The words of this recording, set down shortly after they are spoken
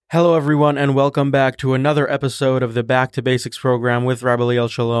Hello, everyone, and welcome back to another episode of the Back to Basics program with Rabbi Liel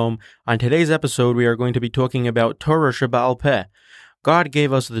Shalom. On today's episode, we are going to be talking about Torah Sheba'al Peh. God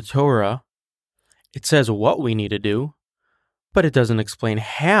gave us the Torah. It says what we need to do, but it doesn't explain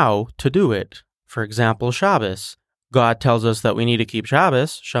how to do it. For example, Shabbos. God tells us that we need to keep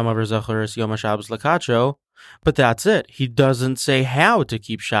Shabbos, Shama v'Zacharis Yom HaShabbos Lakacho, but that's it. He doesn't say how to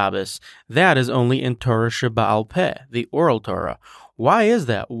keep Shabbos. That is only in Torah Sheba'al Peh, the oral Torah. Why is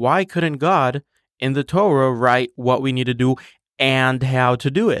that? Why couldn't God in the Torah write what we need to do and how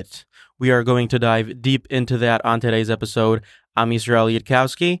to do it? We are going to dive deep into that on today's episode. I'm Yisrael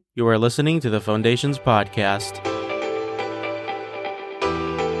Yitkowski. You are listening to the Foundations Podcast.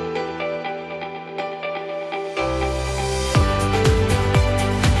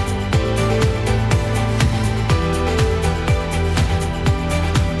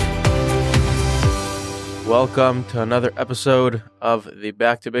 Welcome to another episode of the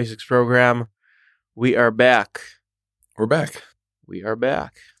Back to Basics program. We are back. We're back. We are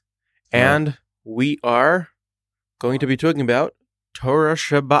back. And we are going to be talking about Torah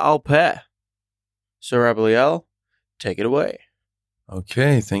Sheba'al Peh. So, Rabbi Liel, take it away.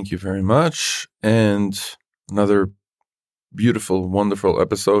 Okay, thank you very much. And another beautiful, wonderful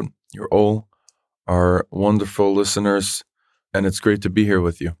episode. You're all our wonderful listeners, and it's great to be here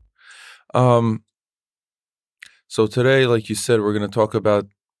with you. So today, like you said, we're going to talk about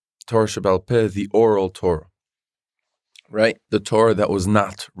Torah Sheba'al Peh, the oral Torah, right? The Torah that was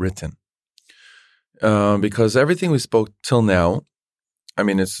not written. Because everything we spoke till now, I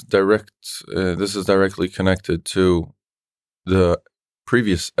mean, it's direct. This is directly connected to the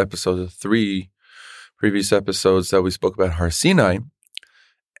previous episodes, the three previous episodes that we spoke about Har Sinai.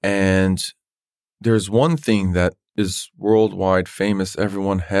 And there's one thing that is worldwide famous.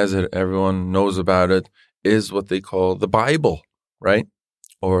 Everyone has it. Everyone knows about it. Is what they call the Bible, right?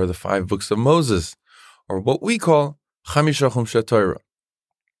 Or the 5 books of Moses, or what we call Chamisha Chumshe Torah,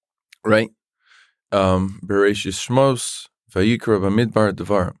 right? Bereshis Shmos, Vayikra Bamidbar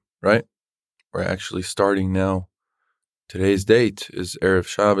Devarim, right? We're actually starting now. Today's date is Erev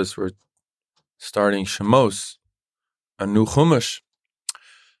Shabbos. We're starting Shemos, a new Chumash.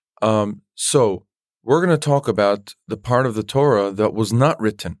 So we're going to talk about the part of the Torah that was not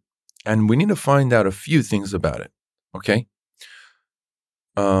written. And we need to find out a few things about it, okay?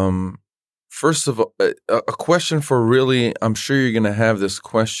 First of all, a question for really, I'm sure you're going to have this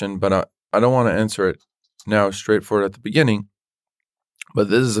question, but I don't want to answer it now straightforward at the beginning.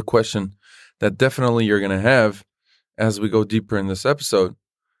 But this is a question that definitely you're going to have as we go deeper in this episode,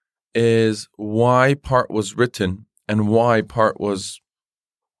 is why part was written and why part was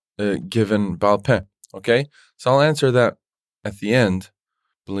given Baal Peh, okay? So I'll answer that at the end.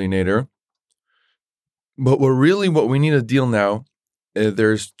 But what we need to deal now,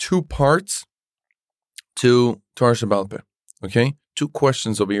 there's 2 parts to Torah Sheba'al Peh, okay? 2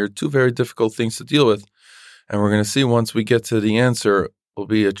 questions over here, 2 very difficult things to deal with. And we're going to see once we get to the answer, will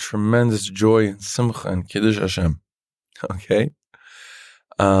be a tremendous joy and simcha and kiddush Hashem, okay?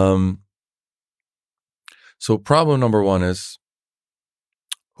 So problem number 1 is,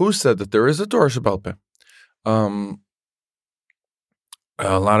 who said that there is a Torah Sheba'al Peh?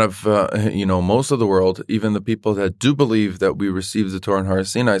 A lot of, most of the world, even the people that do believe that we received the Torah in Har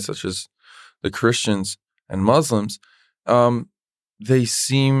Sinai, such as the Christians and Muslims, they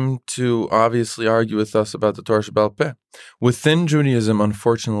seem to obviously argue with us about the Torah Sheba'al Peh. Within Judaism,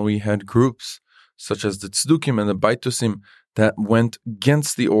 unfortunately, we had groups such as the Tzdukim and the Baitusim that went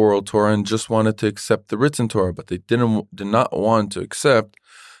against the oral Torah and just wanted to accept the written Torah, but they did not want to accept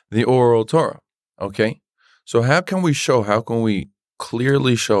the oral Torah. Okay? So how can we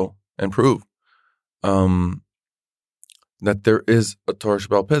clearly show and prove that there is a Torah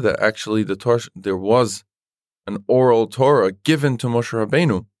Sheba'al Peh, that actually there was an oral Torah given to Moshe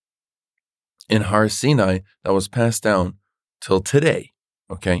Rabbeinu in Har Sinai that was passed down till today,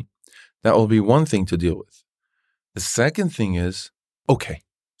 okay? That will be one thing to deal with. The second thing is, okay,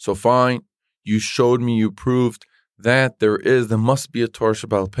 so fine, you showed me, you proved that there must be a Torah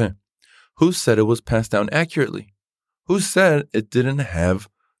Sheba'al Peh. Who said it was passed down accurately? Who said it didn't have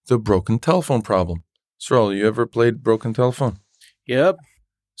the broken telephone problem? Yisrael, you ever played broken telephone? Yep.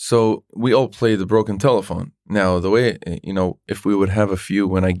 So we all play the broken telephone. Now, the way, if we would have a few,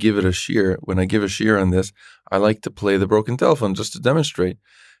 when I give a shear on this, I like to play the broken telephone just to demonstrate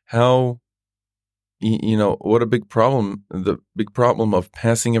how, what a big problem, the big problem of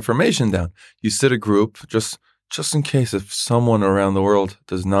passing information down. You sit a group, just in case if someone around the world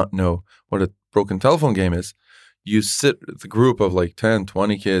does not know what a broken telephone game is, you sit with a group of like 10,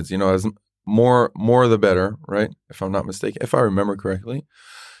 20 kids, as more the better, right? If I'm not mistaken, if I remember correctly.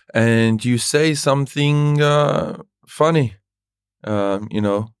 and you say something funny.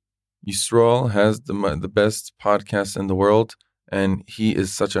 Yisrael has the best podcast in the world, and he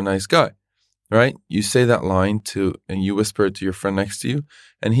is such a nice guy, right? You say that line and you whisper it to your friend next to you,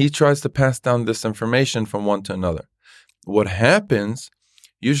 and he tries to pass down this information from one to another. What happens,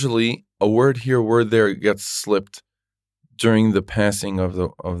 usually a word here, a word there gets slipped during the passing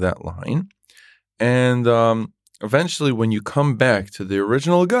of that line. And eventually when you come back to the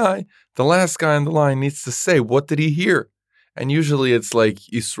original guy, the last guy on the line needs to say, what did he hear? And usually it's like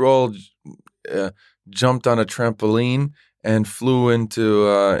Yisrael jumped on a trampoline and flew into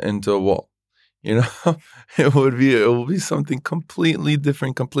a wall. It will be something completely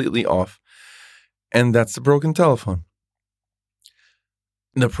different, completely off. And that's the broken telephone.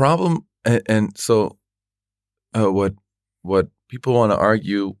 The problem, and so what people want to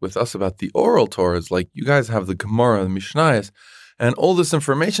argue with us about the oral Torah is like, you guys have the Gemara, the Mishnayos, and all this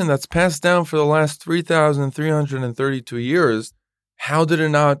information that's passed down for the last 3,332 years. How did it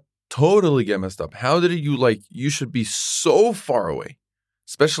not totally get messed up? How did you should be so far away,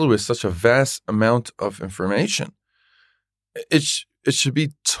 especially with such a vast amount of information. It should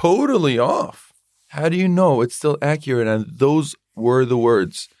be totally off. How do you know it's still accurate? And those were the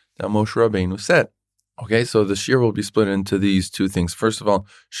words that Moshe Rabbeinu said. Okay, so the shir will be split into these two things. First of all,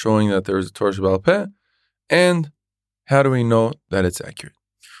 showing that there is a Torah Sheba'al Peh, and how do we know that it's accurate?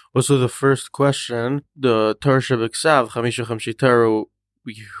 Well, so the first question, the Torah Shebeksav, Chamisha Chamshi Torah,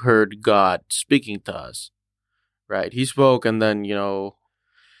 we heard God speaking to us, right? He spoke, and then, Moshe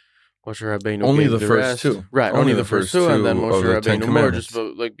Rabbeinu only gave the first rest. two. Right, only the first two, and then Moshe Rabbeinu more, just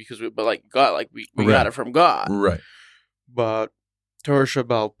because God, we got it from God. Right. But Torah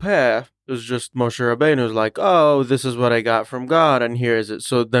Sheba'al Peh is just Moshe Rabbeinu's like, oh, this is what I got from God, and here is it.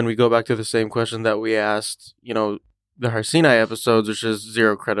 So then we go back to the same question that we asked, the Har Sinai episodes, which is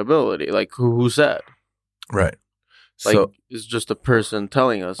zero credibility. Like, who said? Right. Like, so it's just a person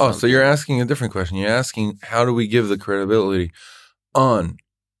telling us. So you're asking a different question. You're asking, how do we give the credibility on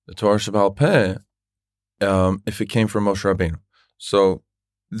the Torah Sheba'al Peh if it came from Moshe Rabbeinu? So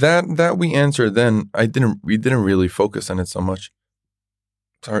that we answered then. We didn't really focus on it so much.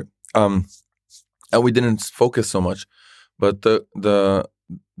 Sorry. We didn't focus so much, but the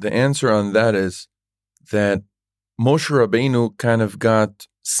answer on that is that Moshe Rabbeinu kind of got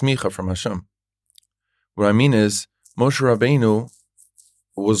smicha from Hashem. What I mean is, Moshe Rabbeinu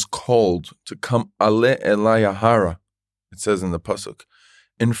was called to come ale elai hara. It says in the pasuk,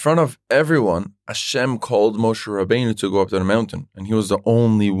 in front of everyone, Hashem called Moshe Rabbeinu to go up to the mountain, and he was the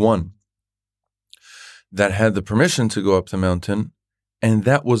only one that had the permission to go up the mountain, and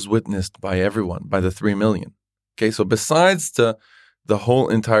that was witnessed by everyone, by the 3 million. Okay, so besides the whole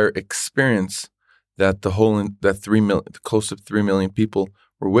entire experience that close to 3 million people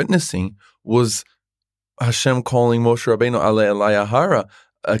were witnessing, was Hashem calling Moshe Rabbeinu ale elai hara,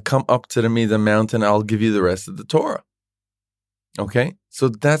 come up to me the mountain, I'll give you the rest of the Torah. Okay, so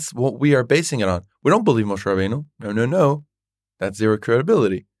that's what we are basing it on. We don't believe Moshe Rabbeinu. No. That's zero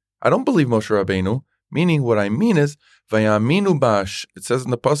credibility. I don't believe Moshe Rabbeinu, meaning what I mean is, Vayaminu b'Hash, it says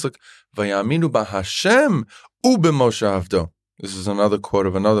in the pasuk, Vayaminu b'Hashem u'b'Moshe avdo. This is another quote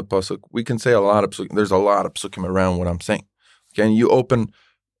of another pasuk. We can say a lot of psukim. There's a lot of psukim around what I'm saying. Okay, and you open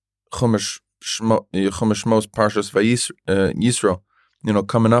Chumash Shmos Parshas Yisro,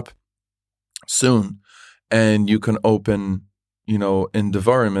 coming up soon, and you can open, in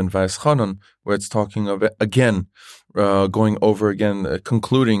Devarim and Vayeschanan, where it's talking of it again, going over again,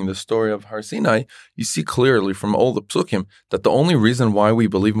 concluding the story of Har Sinai. You see clearly from all the psukim that the only reason why we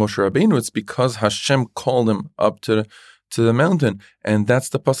believe Moshe Rabbeinu is because Hashem called him up to the mountain, and that's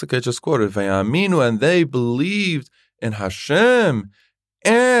the pasuk I just quoted. Vayaminu, and they believed in Hashem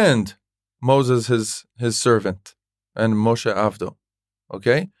and Moses, his servant, and Moshe Avdo.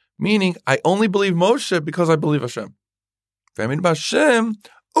 Okay? Meaning, I only believe Moshe because I believe Hashem. V'amin b'Hashem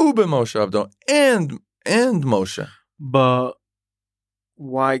u'b'Moshe Avdo, and Moshe. But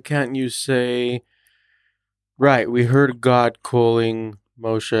why can't you say, right, we heard God calling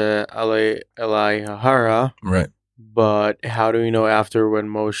Moshe ale elai hara. Right. But how do we know after when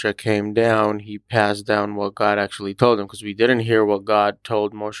Moshe came down, he passed down what God actually told him? Because we didn't hear what God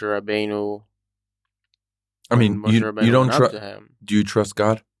told Moshe Rabbeinu. I mean, you don't trust him. Do you trust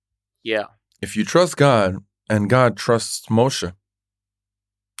God? Yeah. If you trust God and God trusts Moshe,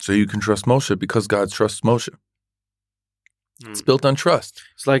 so you can trust Moshe because God trusts Moshe. It's built on trust.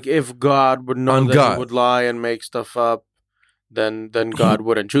 It's like if God would know that he would lie and make stuff up, then God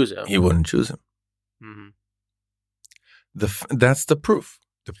wouldn't choose him. He wouldn't choose him. Mm-hmm. That's the proof.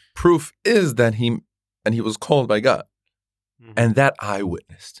 The proof is that he was called by God. And that I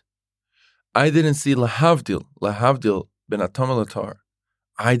witnessed. I didn't see lahavdil ben atam latar.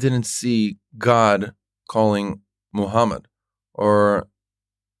 I didn't see God calling Muhammad or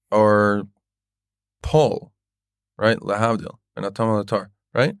Paul, right? Lahavdil ben atam latar,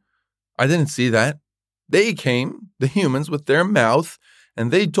 right? I didn't see that. They came, the humans, with their mouth,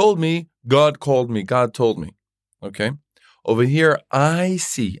 and they told me, God called me, God told me. Okay? Over here, I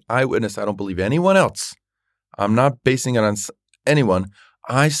see, I witness, I don't believe anyone else. I'm not basing it on anyone.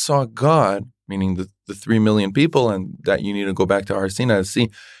 I saw God, meaning the 3 million people, and that you need to go back to Har Sinai to see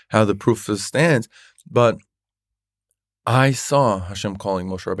how the proof stands. But I saw Hashem calling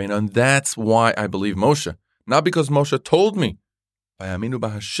Moshe Rabbeinu, and that's why I believe Moshe. Not because Moshe told me. Vayaminu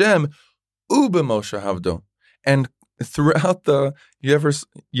b'Hashem ube Moshe havdo. And throughout you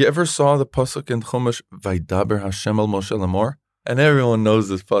ever saw the pasuk in Chumash, Vaydaber Hashem el Moshe lamor? And everyone knows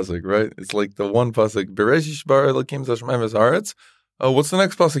this pasuk, right? It's like the one pasuk, Beresh bar Elokim Zashamayim v'Haaretz. What's the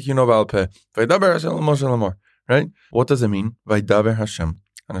next pasuk you know about Peh? Vaydaber Hashem el Moshe lamor, right? What does it mean? Vaydaber Hashem.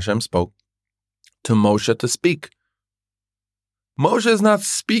 And Hashem spoke to Moshe to speak. Moshe is not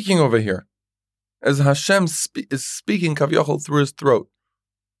speaking over here, as Hashem is speaking Kavyochel through his throat.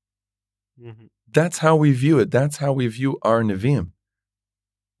 Mm-hmm. That's how we view it. That's how we view our Nevi'im.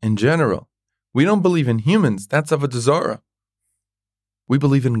 In general, we don't believe in humans. That's Avodah Zarah. We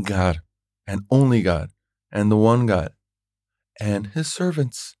believe in God, and only God, and the one God, and His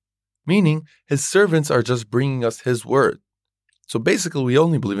servants. Meaning, His servants are just bringing us His word. So basically, we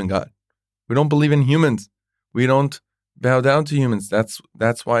only believe in God. We don't believe in humans. We don't bow down to humans. That's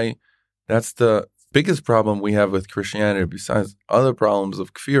why that's the biggest problem we have with Christianity, besides other problems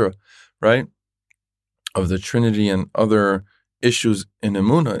of kfirah, right? Of the Trinity and other issues in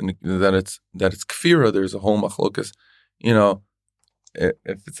Emunah, and that it's kfirah. There's a whole machlokas,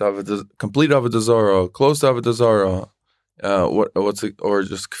 if it's complete Avodah Zarah, close to Avodah Zarah, or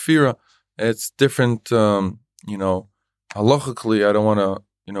just kfirah. It's different, halachically. I don't want to,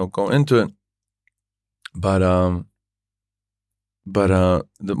 go into it, but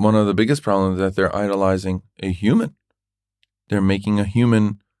one of the biggest problems is that they're idolizing a human. They're making a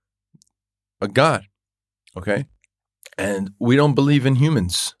human a god, okay? And we don't believe in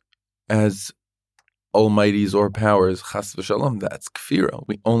humans as almighties or powers, chas v'shalom. That's kfirah.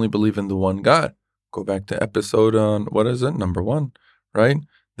 We only believe in the one God. Go back to episode on, what is it? Number 1, right?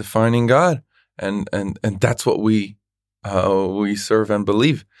 Defining God. And that's what we serve and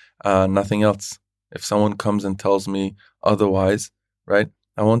believe. Nothing else. If someone comes and tells me otherwise, right,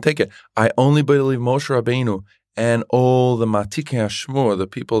 I won't take it. I only believe Moshe Rabbeinu and all the Matikei Hashmur, the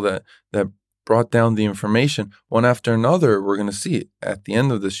people that brought down the information one after another. We're going to see at the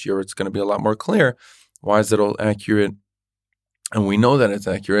end of this year, it's going to be a lot more clear. Why is it all accurate? And we know that it's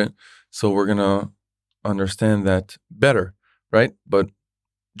accurate, so we're going to understand that better, right? But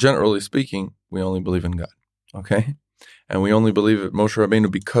generally speaking, we only believe in God, okay? And we only believe in Moshe Rabbeinu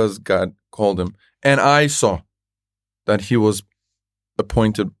because God called him. And I saw that he was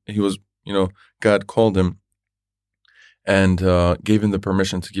appointed, God called him and gave him the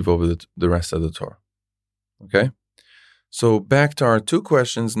permission to give over the rest of the Torah. Okay? So back to our 2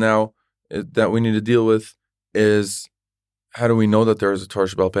 questions now that we need to deal with is, how do we know that there is a Torah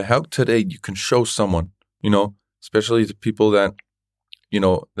Shebaal Peh? How today you can show someone, especially to people that,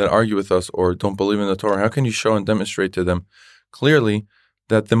 that argue with us or don't believe in the Torah, how can you show and demonstrate to them clearly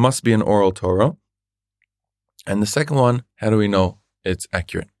that there must be an oral Torah? And the second one, how do we know it's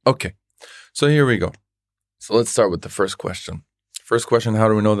accurate? Okay, so here we go. So let's start with the first question. First question, how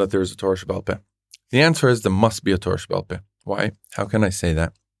do we know that there is a Torah Shebaal Peh? The answer is there must be a Torah Shebaal Peh. Why? How can I say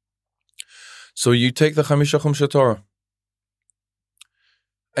that? So you take the Chamisha Chumshe Torah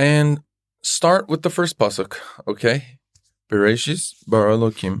and start with the first pasuk, okay? Bereshis bara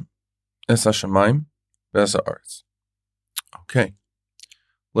Elokim es hashamayim ve'es haaretz. Okay,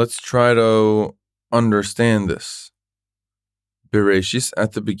 let's try to understand this. Bereshis,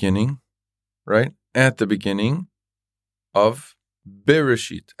 at the beginning, right? At the beginning of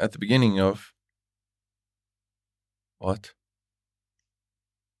Bereshit, at the beginning of what?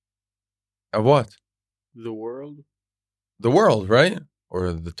 Of what? The world? The world, right?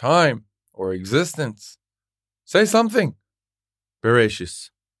 Or the time, or existence. Say something. Bereshis.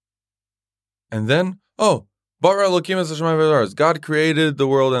 And then, bara Elokim es hashamayim ve'es haaretz. God created the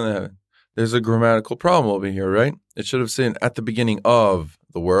world and the heaven. There's a grammatical problem over here, right? It should have said at the beginning of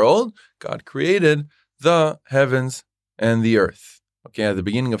the world, God created the heavens and the earth. Okay, at the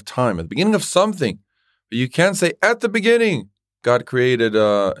beginning of time, at the beginning of something. But you can't say at the beginning, God created,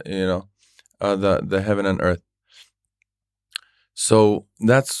 the heaven and earth. So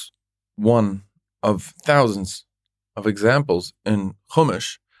that's one of thousands of examples in Chumash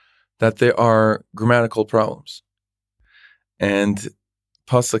that they are grammatical problems. And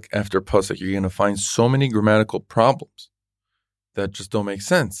pasuk after pasuk, you're going to find so many grammatical problems that just don't make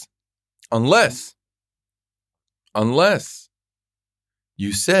sense. Unless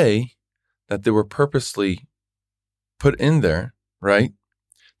you say that they were purposely put in there, right,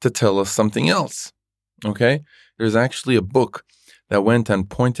 to tell us something else. Okay? There's actually a book that went and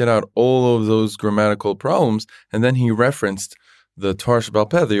pointed out all of those grammatical problems, and then he referenced the Torah Sheba'al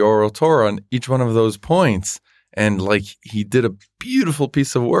Peh, the oral Torah, on each one of those points. And he did a beautiful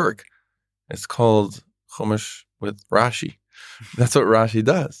piece of work. It's called Chumash with Rashi. That's what Rashi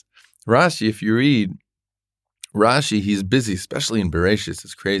does. Rashi, if you read Rashi, he's busy, especially in Bereshis.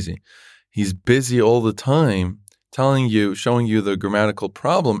 It's crazy. He's busy all the time showing you the grammatical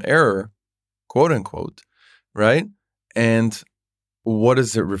problem, error, quote unquote, right? And what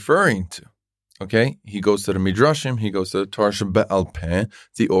is it referring to? Okay, he goes to the Midrashim, he goes to the Torah Sheba'al Peh,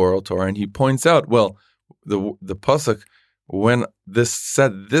 the oral Torah, and he points out, well, the pasuk, when this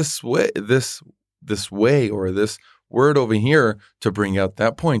said this way, or this word over here, to bring out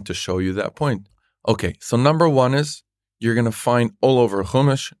that point, to show you that point. Okay, so number one is you're going to find all over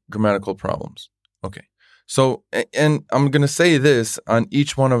Chumash grammatical problems. Okay, so, and I'm going to say this on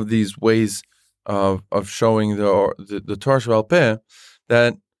each one of these ways of showing the Torah Sheba'al Peh,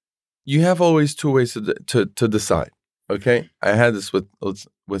 that you have always two ways to decide. Okay, I had this with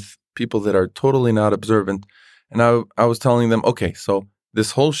people that are totally not observant, and I was telling them, okay, so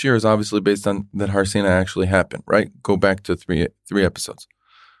this whole shir is obviously based on that Har Sinai actually happened, right? Go back to three episodes.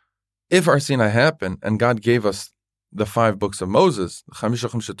 If Har Sinai happened and God gave us the 5 books of Moses, the Chamisha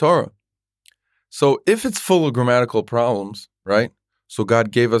Chumshe Torah, so if it's full of grammatical problems, right? So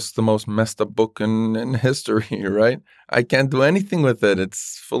God gave us the most messed up book in history, right? I can't do anything with it.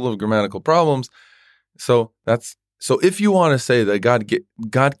 It's full of grammatical problems. So if you want to say that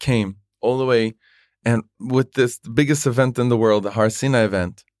God came all the way and with this the biggest event in the world, the Har Sinai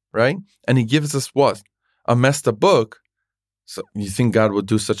event, right? And he gives us what? A messed up book. So you think God would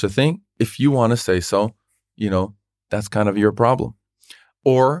do such a thing? If you want to say so, that's kind of your problem.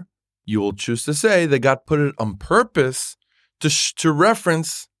 Or you will choose to say that God put it on purpose to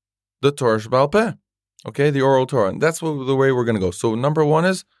reference the Torah Sheba'al Peh, okay, the oral Torah. And that's the way we're going to go. So number one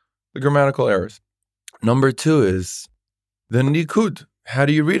is the grammatical errors. Number two is the nikud. How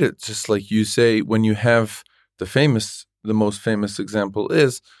do you read it? Just like you say when you have the most famous example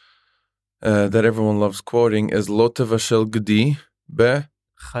is that everyone loves quoting is lo tevashel gedi be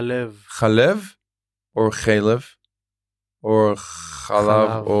chalev or chalev or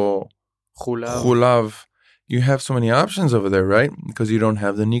chalav or chulav. You have so many options over there, right? Because you don't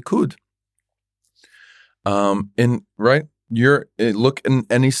have the nikud. Look in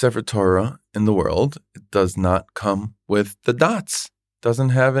any Sefer Torah in the world, it does not come with the dots. Doesn't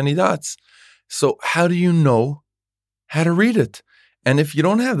have any dots. So how do you know how to read it? And if you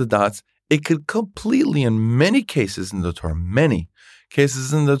don't have the dots, it could completely, in many cases in the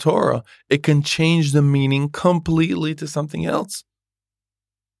Torah, it can change the meaning completely to something else.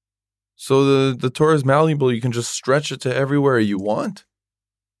 So the Torah is malleable. You can just stretch it to everywhere you want,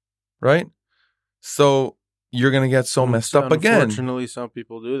 right? So you're going to get so messed up again. Unfortunately, some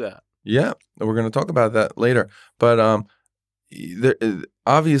people do that. Yeah, we're going to talk about that later. But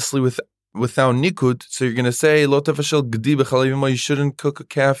obviously, without nikud, so you're going to say lo tevashel gedi b'chalavimo. You shouldn't cook a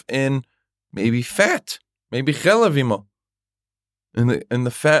calf in maybe fat, maybe chalavimo, in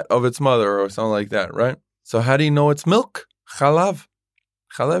the fat of its mother or something like that, right? So how do you know it's milk? Chalev.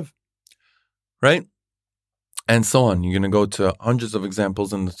 Right? And so on. You're going to go to hundreds of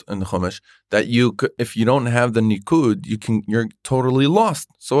examples in the Chumash that if you don't have the nikud, you're totally lost.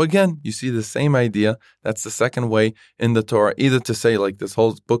 So again, you see the same idea. That's the second way in the Torah, either to say like this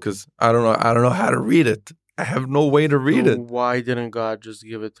whole book is, I don't know how to read it. I have no way to read it. Why didn't God just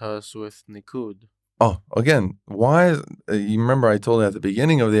give it to us with nikud? Oh, again, why? You remember I told you at the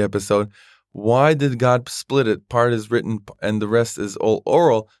beginning of the episode, why did God split it? Part is written and the rest is all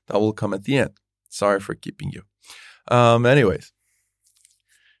oral. That will come at the end. Sorry for keeping you. Anyways,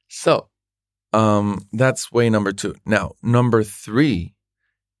 so that's way number 2. Now, number 3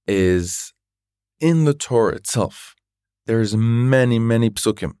 is in the Torah itself. There's many, many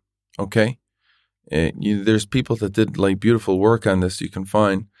psukim. Okay, there's people that did like beautiful work on this. You can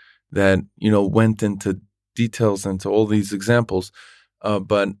find that went into details into all these examples.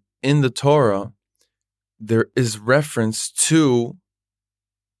 But in the Torah, there is reference to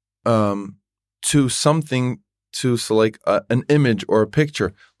something, so like an image or a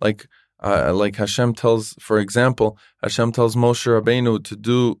picture, like Hashem tells, for example, Hashem tells Moshe Rabbeinu to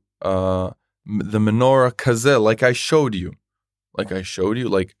do the menorah kazeh, like I showed you. Like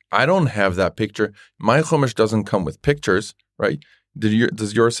I don't have that picture. My Chumash doesn't come with pictures, right?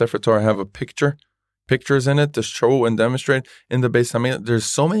 Does your Sefer Torah have pictures in it to show and demonstrate in the Beis Hamikdash? There's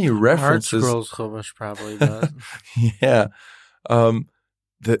so many references. Hard Scrolls Chumash probably does. Yeah.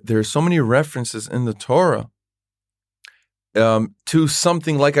 There's so many references in the Torah to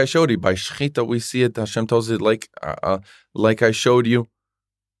something like I showed you. By Shechita, we see it. Hashem tells it like I showed you.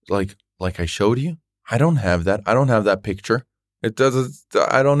 Like I showed you? I don't have that. I don't have that picture. It doesn't.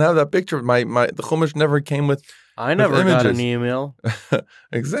 I don't have that picture. The Chumash never came with. I never got an email.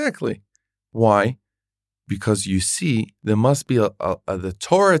 Exactly. Why? Because you see, there must be the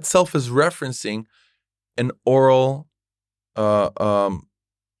Torah itself is referencing an oral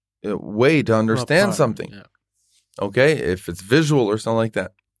way to understand something. Yeah. Okay, if it's visual or something like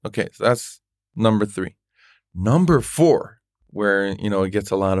that. Okay, so that's number 3. Number 4, where it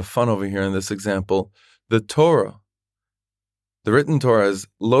gets a lot of fun over here in this example, the Torah. The written Torah is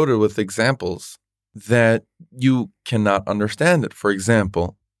loaded with examples that you cannot understand it. For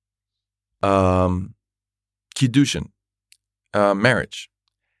example, Kiddushin, marriage.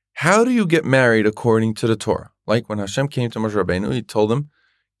 How do you get married according to the Torah? Like when Hashem came to Moshe Rabbeinu, he told him,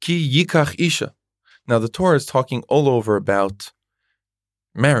 Ki yikach isha. Now the Torah is talking all over about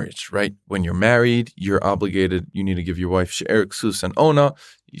marriage, right? When you're married, you're obligated. You need to give your wife she'er, ksus, and ona.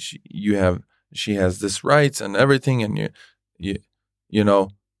 She has this rights and everything, and you know,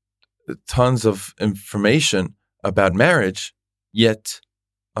 tons of information about marriage. Yet,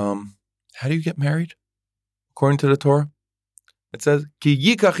 how do you get married according to the Torah? It says ki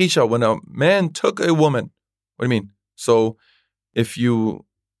yikach isha, when a man took a woman. What do you mean? So, if you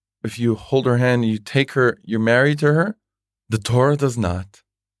hold her hand, you take her, you're married to her. The Torah does not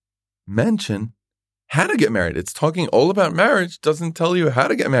mention how to get married. It's talking all about marriage, doesn't tell you how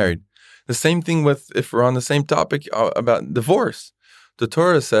to get married. The same thing with, if we're on the same topic about divorce. The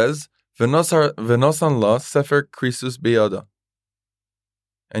Torah says, V'nosan la sefer krisus biyada.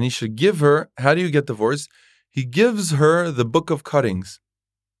 And he should give her, how do you get divorced? He gives her the book of cuttings.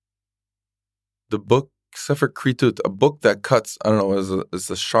 The book, sefer kritut, a book that cuts, I don't know, is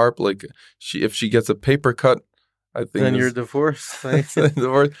a sharp, like, if she gets a paper cut, I think then you're divorced.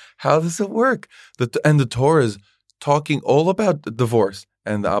 How does it work? And the Torah is talking all about divorce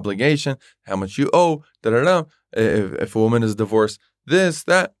and the obligation, how much you owe, if a woman is divorced, this,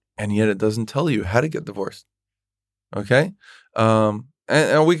 that, and yet it doesn't tell you how to get divorced. Okay?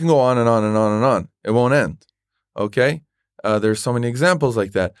 And we can go on and on and on and on. It won't end. Okay? There's so many examples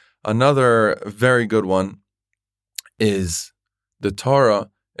like that. Another very good one is the Torah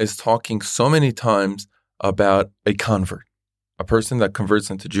is talking so many times about a convert, a person that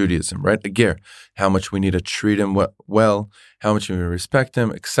converts into Judaism, right? A ger, how much we need to treat him well, how much we respect him,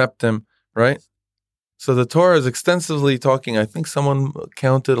 accept him, right? So the Torah is extensively talking. I think someone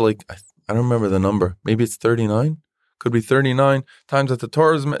counted, like, I don't remember the number. Maybe it's 39. Could be 39 times that the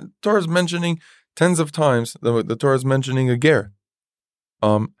Torah is mentioning tens of times. The Torah is mentioning a ger.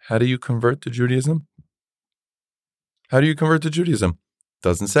 How do you convert to Judaism? How do you convert to Judaism?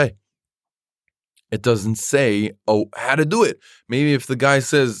 Doesn't say. It doesn't say, how to do it. Maybe if the guy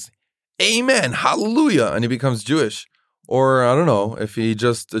says, amen, hallelujah, and he becomes Jewish. Or, I don't know, if he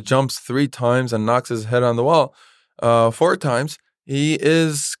just jumps 3 times and knocks his head on the wall 4 times, he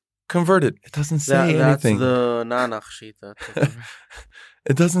is converted. It doesn't say anything. That's the Nanach Shita.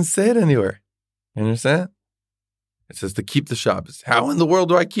 It doesn't say it anywhere. You understand? It says to keep the Shabbos. How in the world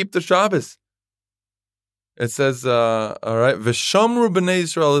do I keep the Shabbos? It says, all right, V'shamru b'nei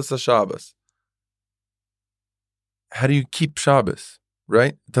Yisrael is a Shabbos. How do you keep Shabbos,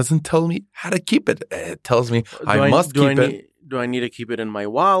 right? It doesn't tell me how to keep it. It tells me I must keep it. Do I need to keep it in my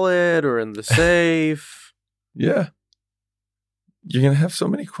wallet or in the safe? Yeah. You're going to have so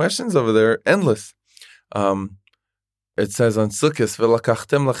many questions over there. Endless. It says on Sukkot,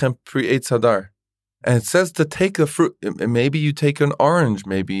 V'lakachtem lachem pri eitz hadar. And it says to take the fruit. Maybe you take an orange,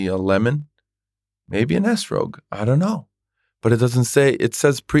 maybe a lemon, maybe an esrog. I don't know. But it doesn't say, it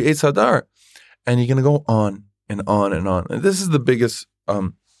says pri eitz hadar. And you're going to go on and on and on. And this is the biggest,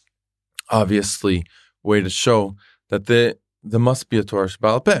 obviously, way to show that there must be a Torah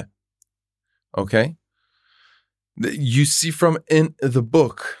Sheba'al Peh. Okay? You see from in the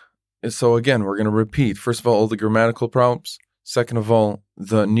book. So again, we're going to repeat. First of all the grammatical problems. Second of all,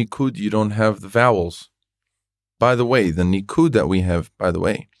 the nikud, you don't have the vowels. By the way, the nikud that we have,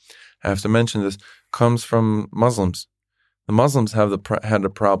 I have to mention this, comes from Muslims. The Muslims have had a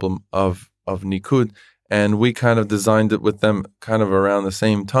problem of nikud. And we kind of designed it with them kind of around the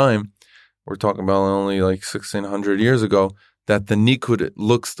same time. We're talking about only like 1,600 years ago, that the nikud, it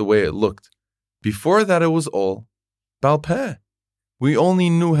looks the way it looked. Before that, it was all Baal Peh. We only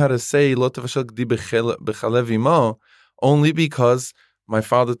knew how to say Lo tavashel gdi b'chalev imo only because my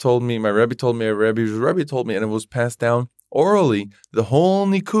father told me, my Rebbe told me, Rebbe told me, and it was passed down orally. The whole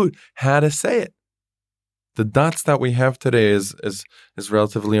Nikud, how to say it. The dots that we have today is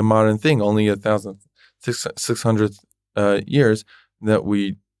relatively a modern thing. Only 1,600 years that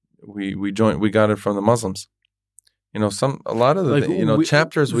we got it from the Muslims. A lot of the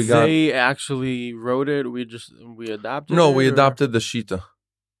chapters we got. They actually wrote it. We adopted. No, it, we or? adopted the Shita.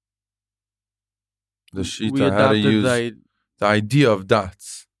 The Shita, We how to adopted use the idea of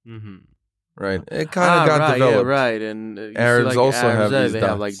dots. Mm-hmm. Right, it kind of got right, developed. Yeah, right, and Arabs also have these they dots.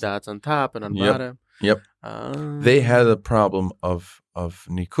 have like dots on top and on Yep. bottom. Yep. They had a problem of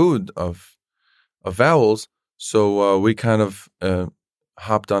nikud of vowels, so we kind of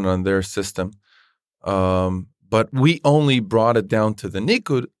hopped on their system. But we only brought it down to the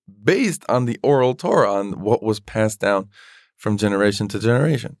nikud based on the oral Torah, on what was passed down from generation to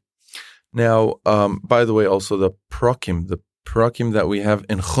generation. Now, by the way, also the prakim that we have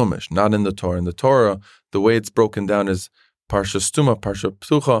in Chumash, not in the Torah. In the Torah, the way it's broken down is Parsha Stuma, Parsha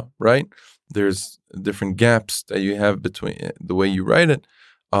Ptucha, right? There's different gaps that you have between the way you write it.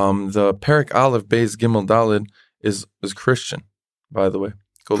 The Perek Aleph, Beis Gimel Daled is Christian, by the way.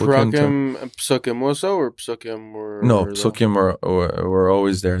 Go look Prakim, Psukim also, or Psukim were... No, Psukim were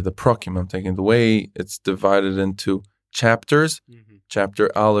always there. The Prakim, I'm taking the way it's divided into chapters,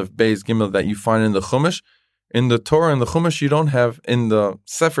 chapter Aleph, Beis Gimel, that you find in the Chumash. In the Torah and the Chumash, you don't have, in the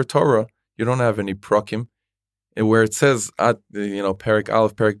Sefer Torah, you don't have any prakim. Where it says, Perek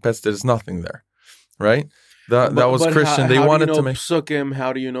Aleph, Perek Pes, there's nothing there, right? That was Christian. They wanted to make psukim.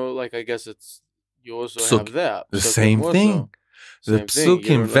 How do you know? Like, I guess you also have that. The same thing. The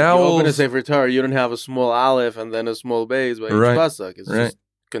psukim vowels. You open a Sefer Torah, you don't have a small aleph and then a small beis by each pasuk. It's just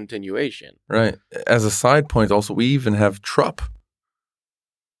continuation. Right. As a side point, also, we even have trup.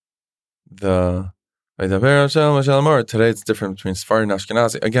 Today it's different between Sfari and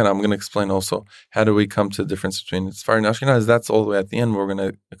Ashkenazi. Again, I'm going to explain also how do we come to the difference between Sfari and Ashkenazi. That's all the way at the end. We're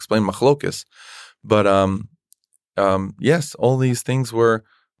going to explain Machlokes. But yes, all these things were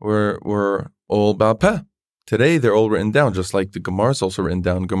all Baal Peh. Today they're all written down, just like the Gemara is also written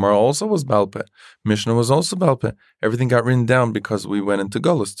down. Gemara also was Baal Peh. Mishnah was also Baal Peh. Everything got written down because we went into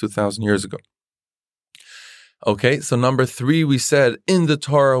Golus 2,000 years ago. Okay, so number 3, we said in the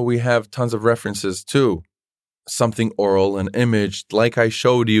Torah we have tons of references to something oral, an image, like I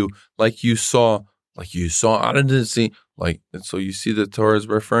showed you, like you saw, I didn't see, so you see the Torah is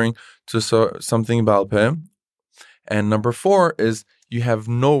referring to something Baal Peh. And number 4 is you have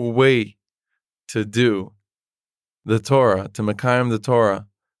no way to do the Torah, to Mekayim the Torah,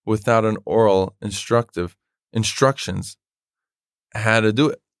 without an oral instructions how to do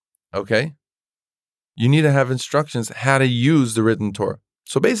it. Okay? You need to have instructions how to use the written Torah.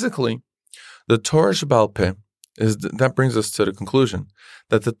 So basically, the Torah Shebaal Peh that brings us to the conclusion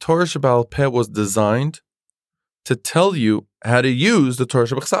that the Torah Shebaal Peh was designed to tell you how to use the Torah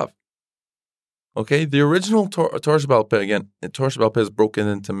Shebachsav. Okay, the original Torah Shebaal Peh, again, Torah Shebaal Peh is broken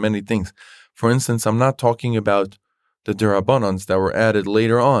into many things. For instance, I'm not talking about the Derabbanans that were added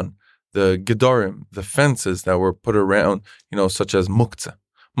later on, the Gedarim, the fences that were put around, such as Muktzah.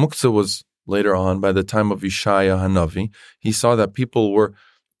 Muktzah was later on, by the time of Yeshaya Hanavi, he saw that people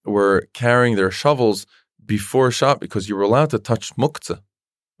were carrying their shovels before Shabbat because you were allowed to touch muktzah.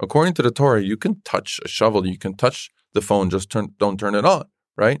 According to the Torah, you can touch a shovel, you can touch the phone, just don't turn it on,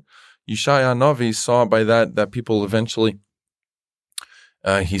 right? Yeshaya Hanavi saw by that people eventually,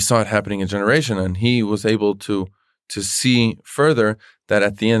 he saw it happening in generation, and he was able to see further that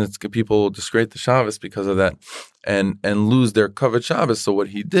at the end people will disgrace the Shabbos because of that and lose their covered Shabbos. So what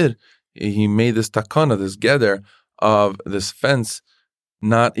he did, he made this takana, this geder of this fence,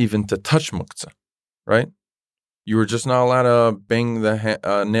 not even to touch muktzah, right? You were just not allowed to bang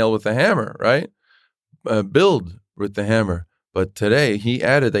the nail with a hammer, right? Build with the hammer. But today he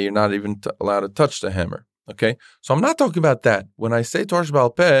added that you're not even allowed to touch the hammer. Okay, so I'm not talking about that. When I say Torah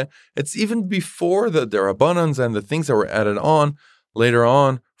Shebaal Peh, it's even before the Derabbanans and the things that were added on later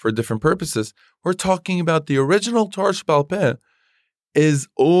on for different purposes. We're talking about the original Torah Shebaal Peh. Is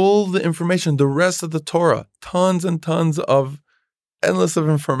all the information, the rest of the Torah, tons and tons of endless of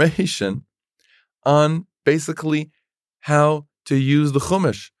information on basically how to use the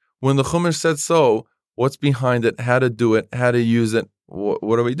Chumash. When the Chumash said so, what's behind it, how to do it, how to use it,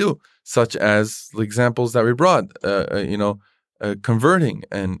 what do we do? Such as the examples that we brought, converting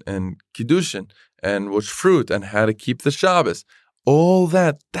and kiddushin and which fruit and how to keep the Shabbos. All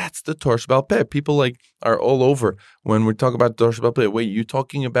that's the Torah Shebaal Peh. People are all over when we talk about Torah Shebaal Peh. Wait, you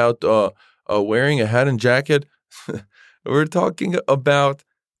talking about wearing a hat and jacket. We're talking about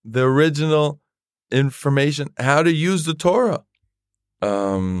the original information, how to use the Torah.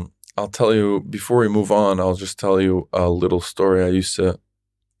 I'll tell you, before we move on, I'll just tell you a little story. I used to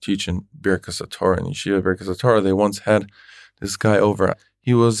teach in Birkas Torah, in Yeshiva Birkas Torah. They once had this guy over.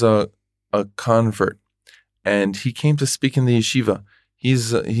 He was a convert, and he came to speak in the yeshiva.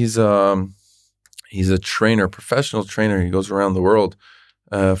 He's a trainer, professional trainer. He goes around the world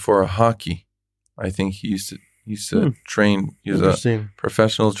for hockey. I think he used to train. He was a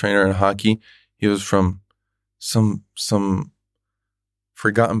professional trainer in hockey. He was from some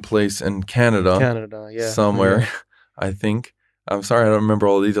forgotten place in Canada, somewhere. Yeah. I think. I'm sorry, I don't remember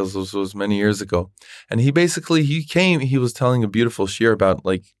all the details. This was many years ago. And he was telling a beautiful shiur about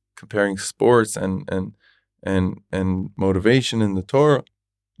like comparing sports and motivation in the Torah.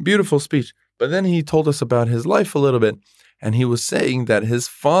 Beautiful speech. But then he told us about his life a little bit. And he was saying that his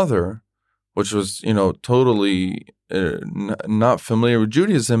father, which was, totally not familiar with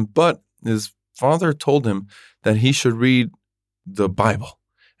Judaism, but his father told him that he should read the Bible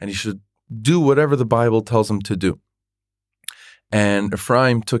and he should do whatever the Bible tells him to do. And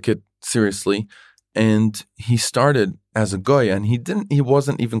Ephraim took it seriously, and he started as a goy, and he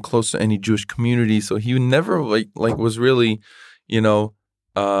wasn't even close to any Jewish community, so he never was really, was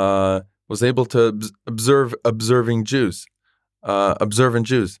able to observant Jews.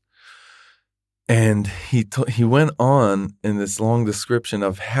 And he went on in this long description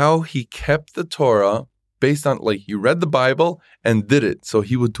of how he kept the Torah based on, he read the Bible and did it. So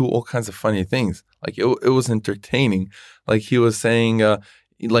he would do all kinds of funny things. It was entertaining. He was saying,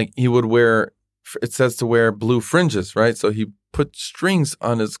 he would wear, it says to wear blue fringes, right? So he put strings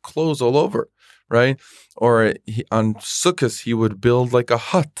on his clothes all over, right? Or on Sukkot, he would build a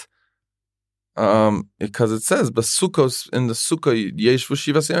hut. Because it says, Basukos in the Sukkah, Yeshvu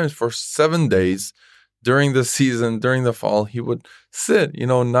Shivas Yamis, for 7 days during the season, during the fall, he would sit,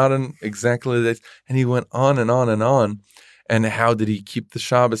 not in exactly the days. And he went on and on and on. And how did he keep the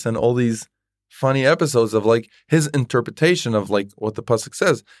Shabbos and all these funny episodes of his interpretation of what the pasuk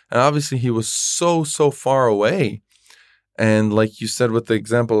says. And obviously he was so far away. And like you said with the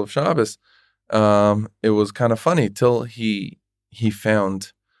example of Shabbos, it was kind of funny till he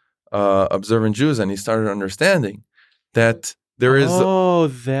found observant Jews and he started understanding that there is... Oh,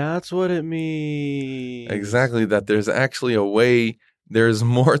 that's what it means. Exactly, that there's actually a way, there's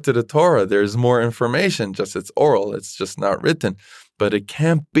more to the Torah, there's more information, just it's oral, it's just not written. But it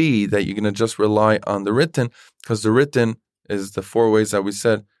can't be that you're going to just rely on the written, because the written is the 4 ways that we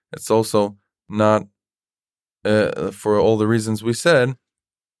said. It's also not, for all the reasons we said,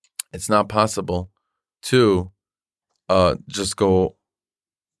 it's not possible to just go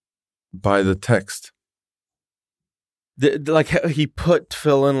by the text. He put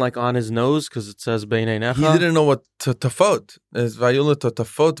tefillin on his nose because it says beinei necha. He didn't know what tafot is. Vayula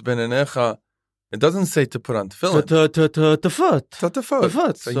tafot beinei necha. It doesn't say to put on tefillin.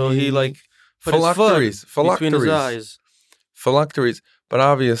 Tafot. So he put phylacteries. Between his eyes. Phylacteries. But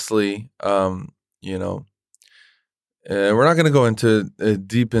obviously, we're not going to go into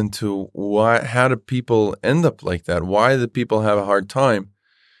deep into how do people end up like that? Why do people have a hard time?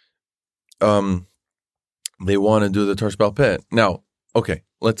 They want to do the Torah Sheba'al Peh. Now, okay,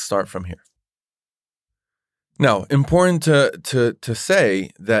 let's start from here. Now, important to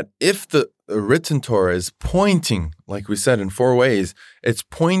say that if the written Torah is pointing, like we said, in 4 ways, it's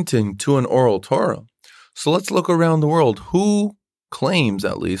pointing to an oral Torah. So let's look around the world. Who claims,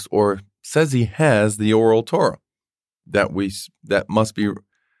 at least, or says he has the oral Torah that must be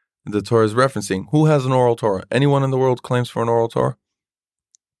the Torah is referencing? Who has an oral Torah? Anyone in the world claims for an oral Torah?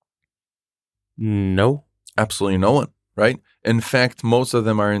 No. Absolutely no one, right? In fact, most of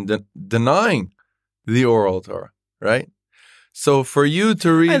them are denying the oral Torah, right? So for you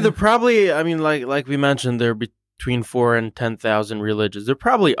to read... And there probably, like we mentioned, there are between 4,000 and 10,000 religions. There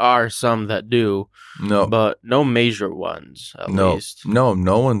probably are some that do, but no major ones, at least. No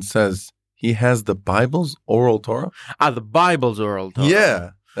one says he has the Bible's oral Torah. The Bible's oral Torah.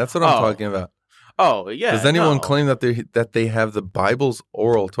 Yeah, that's what I'm talking about. Oh, yeah. Does anyone claim that they have the Bible's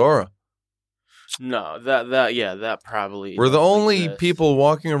oral Torah? No, that probably... We're the only people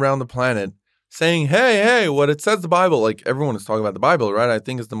walking around the planet saying, hey, what it says the Bible. Everyone is talking about the Bible, right? I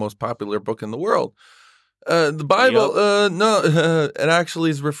think it's the most popular book in the world. The Bible, it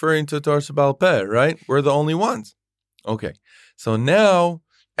actually is referring to Torah Sheba'al Peh, right? We're the only ones. Okay, so now,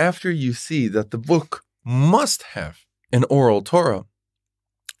 after you see that the book must have an oral Torah,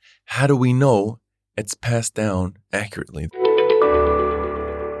 how do we know it's passed down accurately?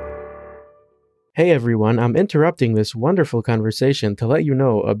 Hey everyone, I'm interrupting this wonderful conversation to let you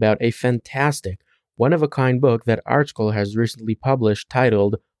know about a fantastic, one-of-a-kind book that ArtScroll has recently published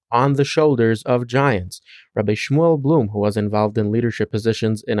titled On the Shoulders of Giants. Rabbi Shmuel Bloom, who was involved in leadership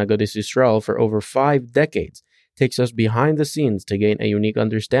positions in Agudas Yisrael for over 5 decades, takes us behind the scenes to gain a unique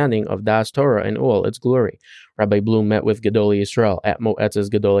understanding of Das Torah in all its glory. Rabbi Bloom met with Gedolei Yisrael at Moetz's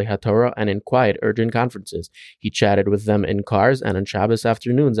Gedolei HaTorah and in quiet, urgent conferences. He chatted with them in cars and on Shabbos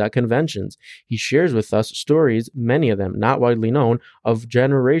afternoons at conventions. He shares with us stories, many of them not widely known, of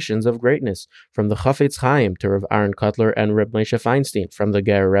generations of greatness, from the Chafetz Chaim to Rav Aaron Kotler and Reb Moshe Feinstein, from the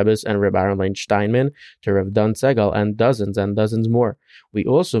Ger Rebbes and Reb Aaron Lein Steinman to Rav Dan Segal and dozens more. We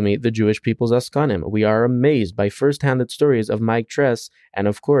also meet the Jewish people's Askanim. We are amazed by first-handed stories of Mike Tress and,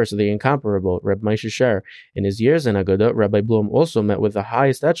 of course, the incomparable Reb Moshe Sher. In his years in Aguda, Rabbi Bloom also met with the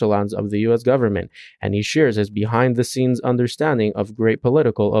highest echelons of the U.S. government, and he shares his behind-the-scenes understanding of great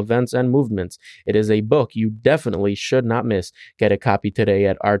political events and movements. It is a book you definitely should not miss. Get a copy today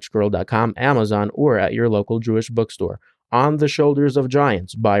at artscroll.com, Amazon, or at your local Jewish bookstore. On the Shoulders of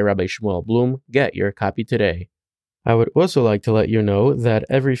Giants by Rabbi Shmuel Bloom. Get your copy today. I would also like to let you know that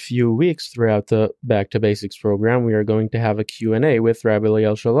every few weeks throughout the Back to Basics program, we are going to have a Q&A with Rabbi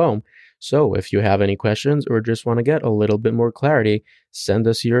Liel Shalom. So if you have any questions or just want to get a little bit more clarity, send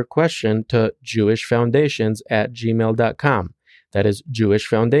us your question to jewishfoundations@gmail.com. That is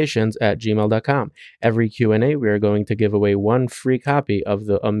jewishfoundations@gmail.com. Every Q&A, we are going to give away one free copy of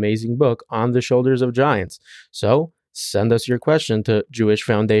the amazing book On the Shoulders of Giants. So send us your question to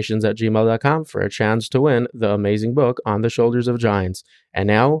jewishfoundations@gmail.com for a chance to win the amazing book On the Shoulders of Giants. And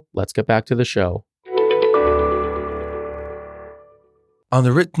now, let's get back to the show. On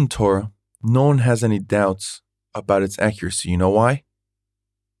the written Torah, no one has any doubts about its accuracy. You know why?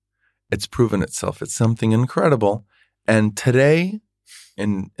 It's proven itself. It's something incredible. And today,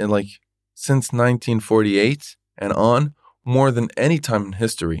 since 1948 and on, more than any time in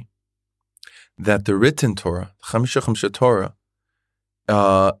history, that the written Torah, Chamisha Torah,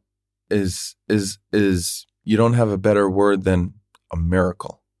 is you don't have a better word than a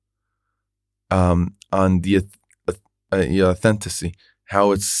miracle. On the authenticity,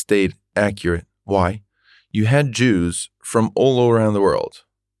 how it's stayed accurate. Why? You had Jews from all around the world,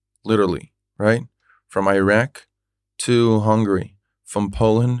 literally, right? From Iraq to Hungary, from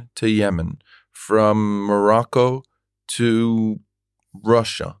Poland to Yemen, from Morocco to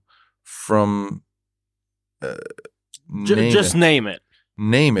Russia, from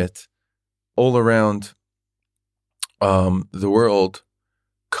name it, all around the world,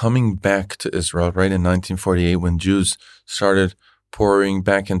 coming back to Israel, right, in 1948, when Jews started pouring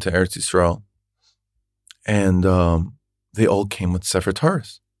back into Eretz Yisrael. And they all came with Sefer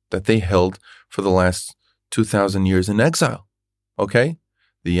Torahs that they held for the last 2,000 years in exile, okay?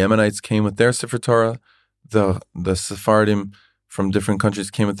 The Yemenites came with their Sefer Torah, the Sephardim from different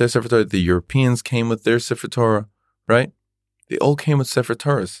countries came with their Sefer Torah, the Europeans came with their Sefer Torah, right? They all came with Sefer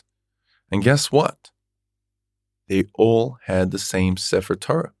Torahs. And guess what? They all had the same Sefer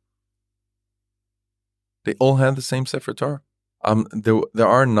Torah. They all had the same Sefer Torah. There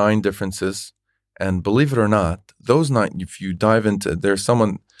are 9 differences, and believe it or not, those 9, if you dive into, there's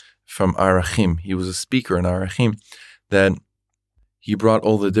someone from Arachim, he was a speaker in Arachim, that he brought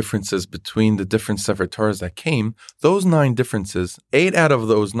all the differences between the different Sefer Torahs that came. Those 9 differences, 8 out of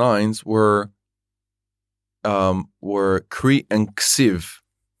those 9s were Kri and Ksiv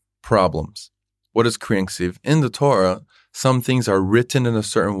problems. What is Kri and Ksiv? In the Torah, some things are written in a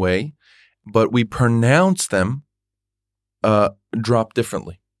certain way, but we pronounce them drop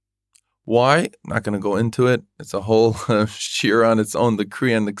differently. Why? I'm not going to go into it. It's a whole shir on its own, the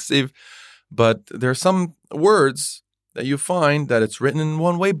Kri and the Ksiv. But there are some words that you find that it's written in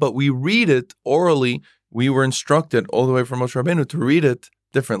one way, but we read it orally. We were instructed all the way from Moshe Rabbeinu to read it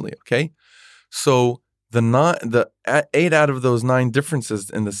differently, okay? So the 8 out of those 9 differences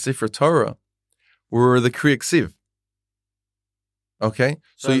in the Sefer Torah were the Kri Ksiv. Okay?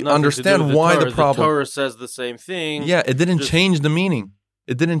 So you understand why the problem. The Torah says the same thing. Yeah, it didn't change the meaning.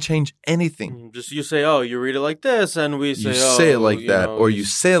 It didn't change anything. Just you say, oh, you read it like this, and we say, you say it like that, or you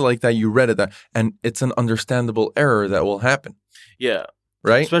say it like that, you read it that, and it's an understandable error that will happen. Yeah.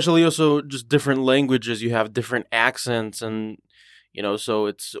 Right? Especially also just different languages, you have different accents, and, so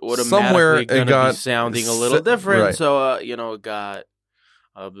it's automatically going to be sounding a little different. Right. So, it got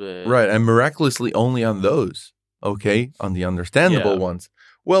a bit. Right, and miraculously only on those, okay, on the understandable ones.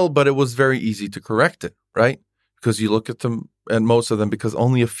 Well, but it was very easy to correct it, right? Because you look at them, and most of them, because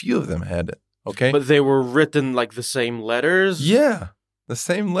only a few of them had it, okay? But they were written like the same letters? Yeah, the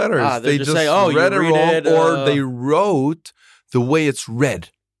same letters. They just say, read it wrong, or they wrote the way it's read.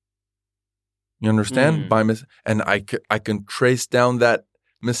 You understand? And I can trace down that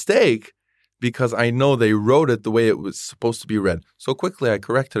mistake because I know they wrote it the way it was supposed to be read. So quickly I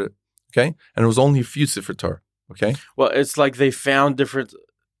corrected it, okay? And it was only a few Sefer Torah, okay? Well, it's like they found different...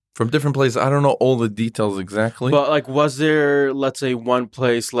 From different places. I don't know all the details exactly. But like, was there, let's say, one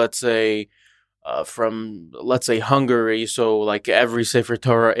place, let's say, from, let's say, Hungary, so like every Sefer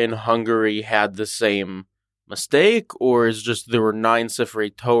Torah in Hungary had the same mistake, or is just there were 9 Sefer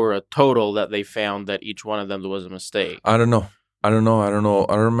Torah total that they found that each one of them was a mistake? I don't know. I don't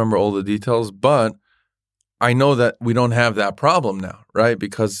remember all the details, but I know that we don't have that problem now, right?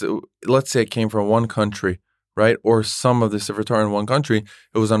 Because let's say it came from one country, right? Or some of the Sefer Torah in one country,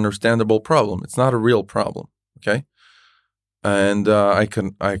 it was an understandable problem. It's not a real problem, okay? And I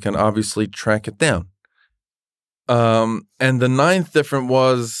can obviously track it down. And the 9th different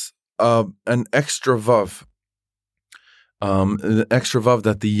was an extra vav. An extra vav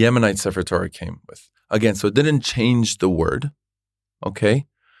that the Yemenite Sefer Torah came with. Again, so it didn't change the word, okay?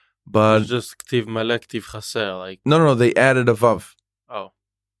 But it's just ktiv malek, ktiv chaser, like... No, they added a vav. Oh.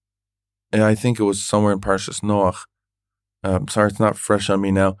 And I think it was somewhere in Parshas Noach. Sorry, it's not fresh on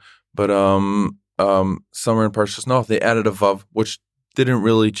me now. But somewhere in Parshas Noach, they added a vav, which didn't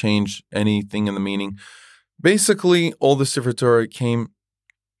really change anything in the meaning. Basically, all the Sefer Torah came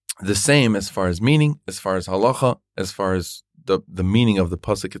the same as far as meaning, as far as halacha, as far as the meaning of the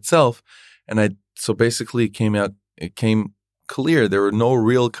pasuk itself. And so basically it came clear there were no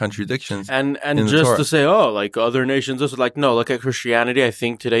real contradictions. And just to say, like other nations, this is like, no, look at Christianity. I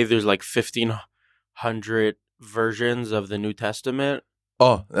think today there's like 1,500 versions of the New Testament.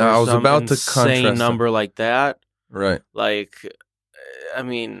 Oh, I was about to contrast insane number like that. Right. Like, I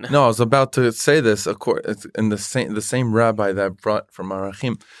mean, no, I was about to say this. Of course, in the same rabbi that brought from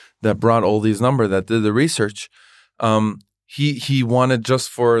Arachim that brought all these numbers, that did the research. He wanted, just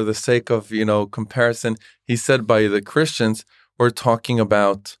for the sake of comparison, he said by the Christians we're talking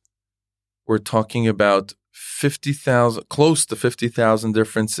about 50,000, close to 50,000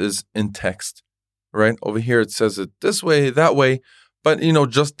 differences in text, right? Over here it says it this way, that way, but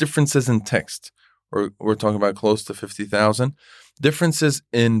just differences in text. We're talking about close to 50,000 differences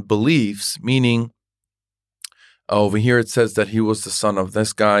in beliefs, meaning over here it says that he was the son of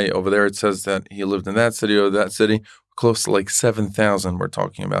this guy. Over there it says that he lived in that city or that city. Close to like 7,000 we're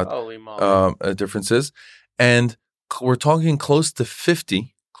talking about differences. And we're talking close to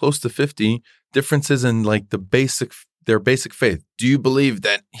 50 differences in like their basic faith. Do you believe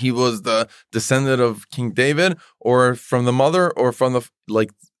that he was the descendant of King David, or from the mother, or from the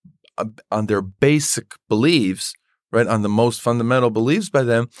on their basic beliefs, right? On the most fundamental beliefs by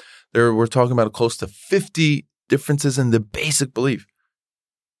them, we're talking about close to 50 differences in the basic belief.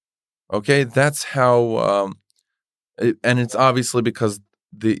 Okay, that's how, and it's obviously because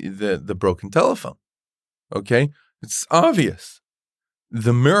the broken telephone. Okay, it's obvious.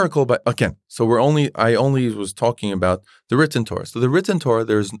 The miracle, so I only was talking about the written Torah. So the written Torah,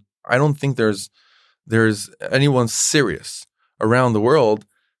 I don't think there's anyone serious around the world,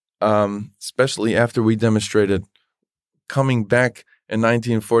 especially after we demonstrated coming back in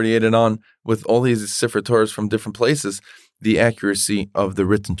 1948 and on with all these Sefer Torahs from different places, the accuracy of the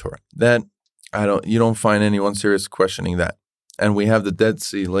written Torah. That you don't find anyone serious questioning that. And we have the Dead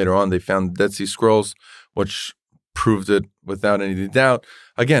Sea later on. They found the Dead Sea Scrolls, which proved it without any doubt.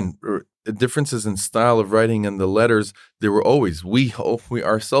 Again, differences in style of writing and the letters, there were always. We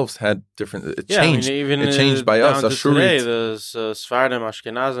ourselves had different. It changed. I mean, it changed by us. Today, there's Sfardim,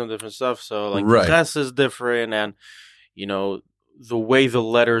 Ashkenazim, different stuff. So like the press is different, and the way the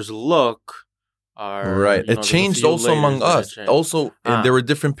letters look are right. It changed also among us. Also, there were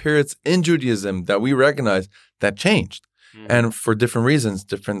different periods in Judaism that we recognized that changed. Mm-hmm. And for different reasons,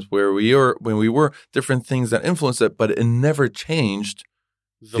 different when we were, different things that influenced it, but it never changed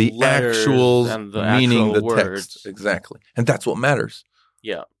the actual meaning, the words. Text. Exactly. And that's what matters.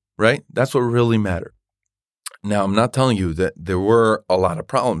 Yeah. Right? That's what really mattered. Now, I'm not telling you that there were a lot of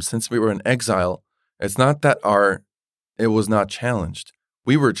problems. Since we were in exile, it's not that it was not challenged.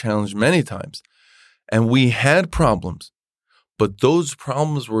 We were challenged many times. And we had problems. But those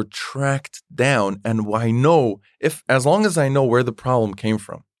problems were tracked down, and as long as I know where the problem came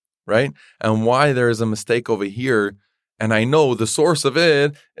from, right, and why there is a mistake over here, and I know the source of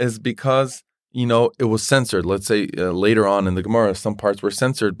it is because it was censored. Let's say later on in the Gemara, some parts were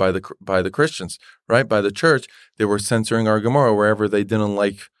censored by the Christians, right, by the church. They were censoring our Gemara wherever they didn't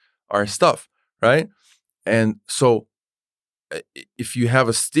like our stuff, right, and so if you have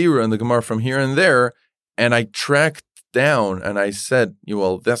a stira in the Gemara from here and there, and I tracked down and I said,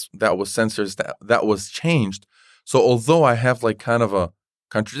 that was censored, that was changed. So although I have like kind of a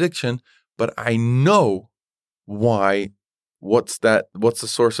contradiction, but I know why. What's the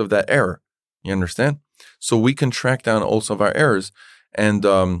source of that error? You understand? So we can track down also of our errors. And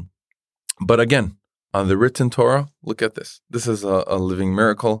but again, on the written Torah, look at this. This is a living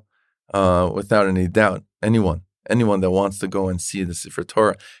miracle, without any doubt. Anyone that wants to go and see the Sefer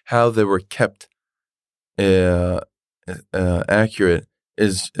Torah, how they were kept accurate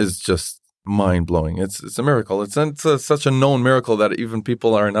is just mind blowing. It's a miracle. It's such a known miracle that even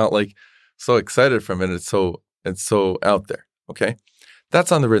people are not like so excited from it. It's so out there. Okay,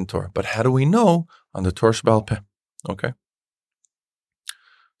 that's on the written Torah. But how do we know on the Torah Sheba'al Peh? Okay.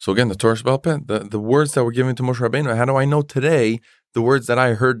 So again, the Torah Sheba'al Peh, the words that were given to Moshe Rabbeinu. How do I know today the words that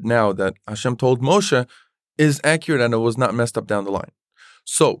I heard now that Hashem told Moshe is accurate and it was not messed up down the line?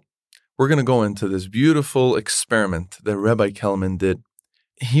 So we're going to go into this beautiful experiment that Rabbi Kelman did.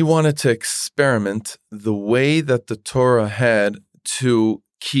 He wanted to experiment the way that the Torah had to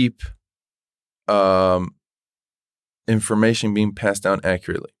keep information being passed down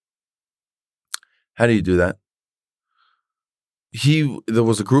accurately. How do you do that? There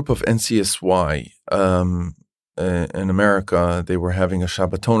was a group of NCSY in America. They were having a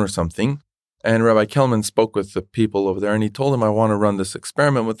Shabbaton or something, and Rabbi Kelman spoke with the people over there, and he told them, I want to run this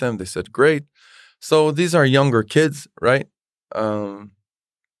experiment with them. They said, great. So these are younger kids, right?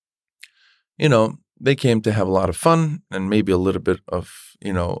 They came to have a lot of fun and maybe a little bit of,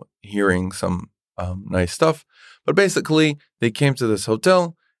 hearing some nice stuff. But basically, they came to this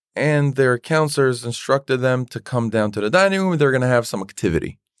hotel, and their counselors instructed them to come down to the dining room. They're going to have some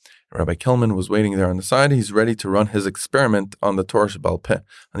activity. Rabbi Kelman was waiting there on the side. He's ready to run his experiment on the Torah Sheba'al Peh,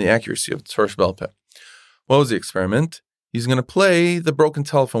 on the accuracy of the Torah Sheba'al Peh. What was the experiment? He's going to play the broken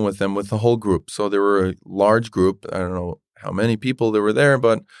telephone with them, with the whole group. So there were a large group. I don't know how many people there were there,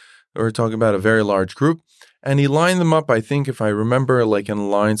 but we were talking about a very large group. And he lined them up, I think, if I remember, like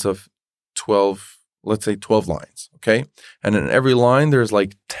in lines of 12, let's say 12 lines, okay? And in every line, there's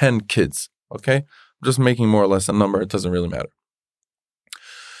like 10 kids, okay? I'm just making more or less a number. It doesn't really matter.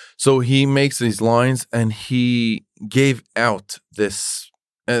 So he makes these lines, and he gave out this.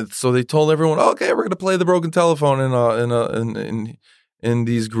 And so they told everyone, okay, we're going to play the broken telephone in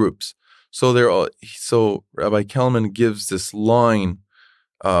these groups. So Rabbi Kelman gives this line.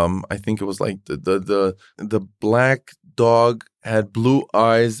 I think it was like the black dog had blue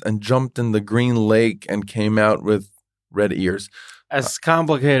eyes and jumped in the green lake and came out with red ears. As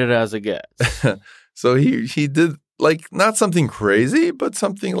complicated as it gets. So he did like not something crazy, but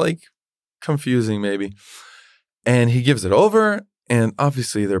something like confusing maybe. And he gives it over, and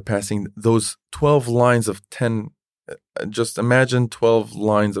obviously they're passing those 12 lines of 10. Just imagine 12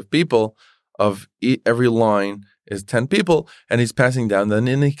 lines of people, of every line is 10 people, and he's passing down. Then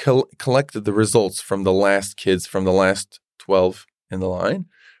he collected the results from the last kids, from the last 12 in the line,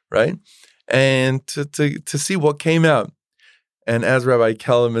 right? And to see what came out. And as Rabbi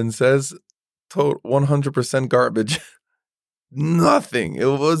Kelman says, 100% garbage. Nothing. It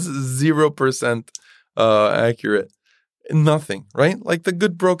was 0% accurate. Nothing, right? Like the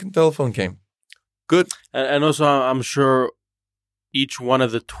good broken telephone came. Good. And also, I'm sure each one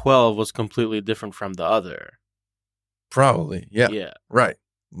of the 12 was completely different from the other. Probably, yeah. Yeah. Right.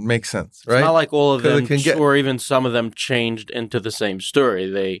 Makes sense, right? It's not like all of them, or even some of them changed into the same story.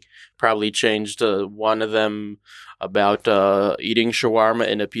 They probably changed one of them about eating shawarma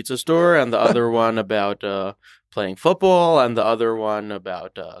in a pizza store, and the other one about playing football, and the other one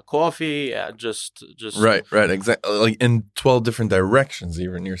about coffee. Just right, exactly. Like in 12 different directions,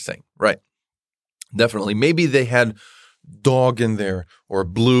 even you're saying, right? Definitely. Maybe they had dog in there or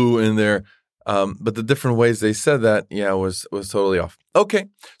blue in there. But the different ways they said that, was totally off. Okay,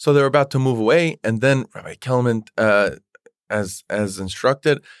 so they're about to move away, and then Rabbi Kelman, as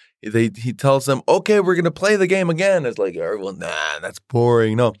instructed, he tells them, okay, we're going to play the game again. It's like, everyone, nah, that's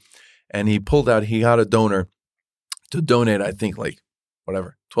boring. No. And he got a donor to donate, I think, like,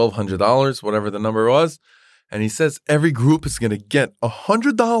 whatever, $1,200, whatever the number was. And he says every group is going to get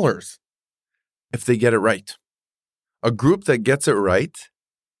 $100 if they get it right. A group that gets it right,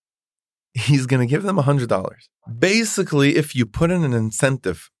 he's going to give them $100. Basically, if you put in an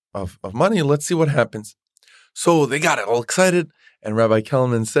incentive of money, let's see what happens. So they got all excited, and Rabbi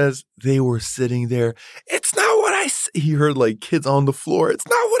Kelman says they were sitting there. It's not what I said. He heard like kids on the floor. It's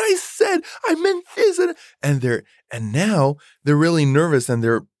not what I said. I meant this. And now they're really nervous, and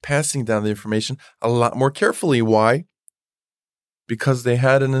they're passing down the information a lot more carefully. Why? Because they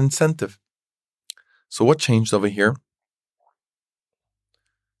had an incentive. So what changed over here?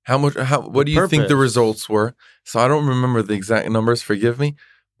 What do you think the results were? So I don't remember the exact numbers, forgive me,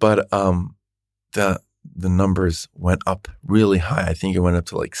 but the the numbers went up really high. I think it went up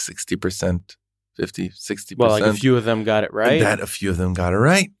to like 60%, 50, 60%. Well, like a few of them got it right. A few of them got it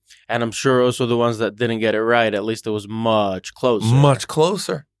right. And I'm sure also the ones that didn't get it right, at least it was much closer. Much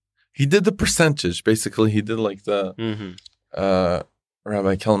closer. He did the percentage. Basically, he did like the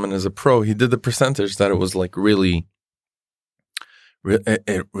Rabbi Kelman is a pro. He did the percentage that it was like really,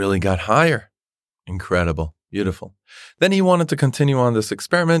 it really got higher. Incredible. Beautiful. Then he wanted to continue on this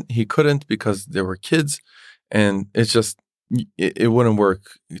experiment. He couldn't because there were kids, and it wouldn't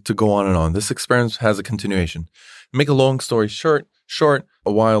work to go on and on. This experiment has a continuation. Make a long story short,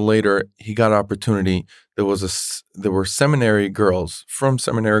 a while later, he got an opportunity. There were seminary girls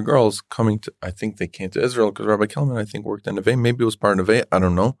coming to, I think they came to Israel because Rabbi Kelman, I think, worked in Neve. Maybe it was part of Neve. I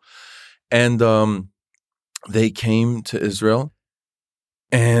don't know. And they came to Israel,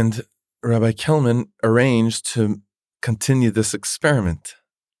 and Rabbi Kelman arranged to continue this experiment,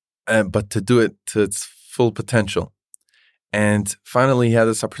 but to do it to its full potential. And finally, he had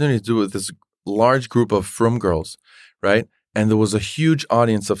this opportunity to do it with this large group of frum girls, right? And there was a huge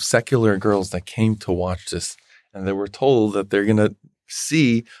audience of secular girls that came to watch this. And they were told that they're going to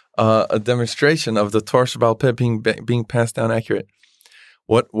see a demonstration of the Torah Sheba'al Peh being passed down accurate.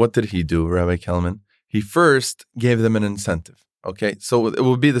 What did he do, Rabbi Kelman? He first gave them an incentive. Okay, so it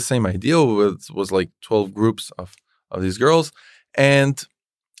would be the same idea. It was like 12 groups of these girls, and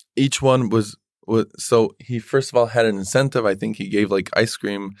each one was so he first of all had an incentive. I think he gave like ice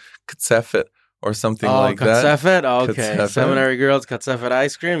cream, katsefet, or something like that. Katsefet? Okay, katsefet. Seminary girls, katsefet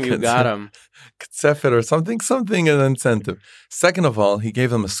ice cream, you got them. Katsefet or something an incentive. Second of all, he gave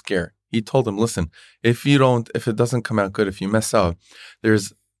them a scare. He told them, listen, if it doesn't come out good, if you mess up,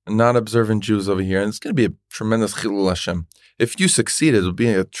 there's not observant Jews over here, and it's going to be a tremendous chilul Hashem. If you succeed, it will be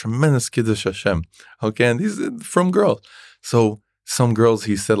a tremendous kiddush Hashem. Okay, and these are from girls. So some girls,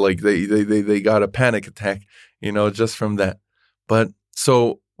 he said, like they got a panic attack, just from that. But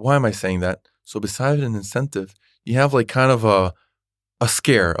so why am I saying that? So besides an incentive, you have like kind of a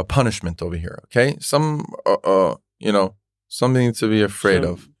scare, a punishment over here. Okay, something to be afraid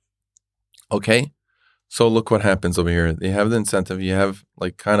of. Okay. So look what happens over here. You have the incentive. You have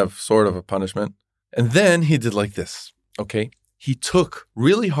like kind of sort of a punishment. And then he did like this. Okay. He took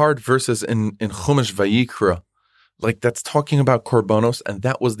really hard verses in Chumash Vayikra. Like that's talking about korbanos. And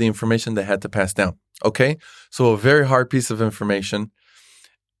that was the information they had to pass down. Okay. So a very hard piece of information.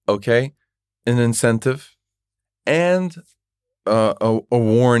 Okay. An incentive. And a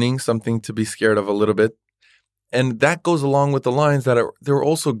warning, something to be scared of a little bit. And that goes along with the lines that there were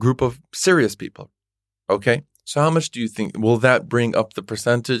also a group of serious people. Okay, so how much do you think, will that bring up the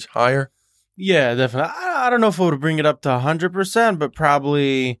percentage higher? Yeah, definitely. I don't know if it would bring it up to 100%, but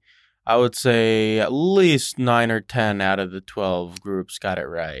probably I would say at least 9 or 10 out of the 12 groups got it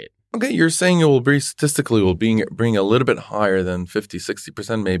right. Okay, you're saying it will bring a little bit higher than 50,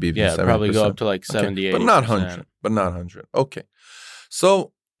 60%, maybe even 70%. Yeah, probably go up to like 70, okay, 80%. But not 100. Okay,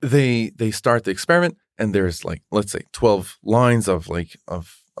 so they start the experiment, and there's like, let's say 12 lines of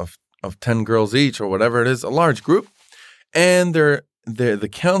 10 girls each or whatever it is, a large group. And the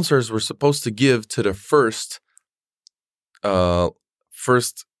counselors were supposed to give to the first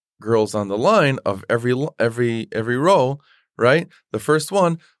girls on the line of every row, right? The first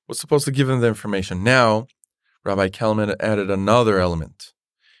one was supposed to give them the information. Now, Rabbi Kelman added another element.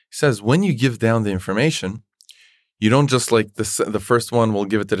 He says, when you give down the information, you don't just like the first one will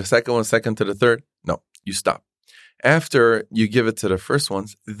give it to the second one, second to the third. No, you stop. After you give it to the first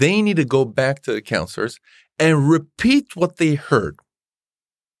ones, they need to go back to the counselors and repeat what they heard.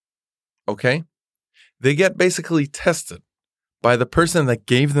 Okay? They get basically tested by the person that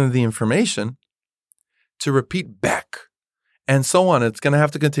gave them the information to repeat back. And so on. It's going to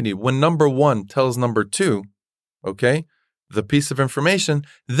have to continue. When number one tells number two, okay, the piece of information,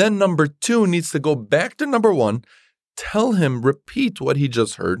 then number two needs to go back to number one, tell him, repeat what he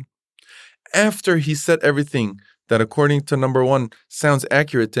just heard. After he said everything that according to number one sounds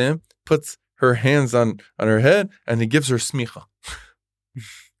accurate to him, puts her hands on her head, and he gives her smicha.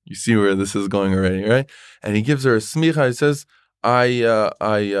 You see where this is going already, right? And he gives her a smicha. He says, I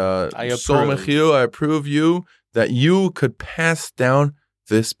approve you that you could pass down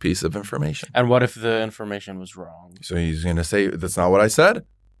this piece of information. And what if the information was wrong? So he's going to say, that's not what I said.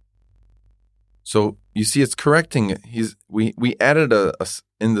 So you see, it's correcting. We added a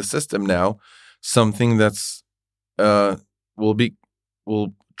in the system now something that's will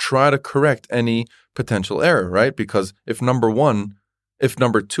try to correct any potential error, right? Because if number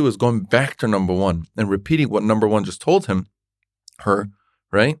two is going back to number one and repeating what number one just told her,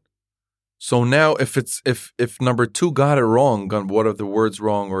 right? So now if number 2 got it wrong, got one of the words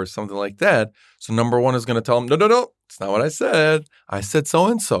wrong or something like that, so number 1 is going to tell him, no, it's not what I said. I said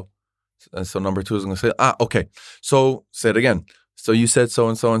so-and-so. And so number 2 is going to say, okay. So say it again. So you said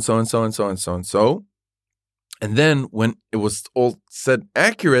so-and-so and so-and-so and so-and-so and so. And then when it was all said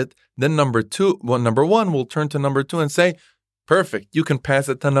accurate, then number 1 will turn to number 2 and say, perfect, you can pass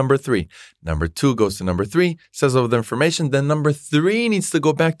it to number 3. Number 2 goes to number 3, says all the information. Then number 3 needs to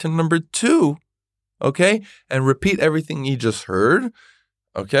go back to number 2, okay? And repeat everything he just heard,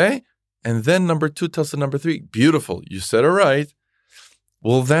 okay? And then number 2 tells to number 3, beautiful, you said it right.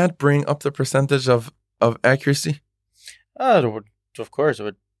 Will that bring up the percentage of accuracy? Of course, it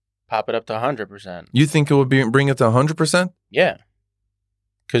would pop it up to 100%. You think it would bring it to 100%? Yeah.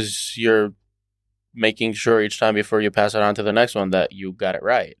 Because you're making sure each time before you pass it on to the next one that you got it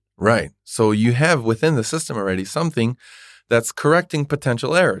right. Right. So you have within the system already something that's correcting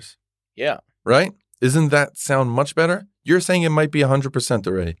potential errors. Yeah. Right? Isn't that sound much better? You're saying it might be 100%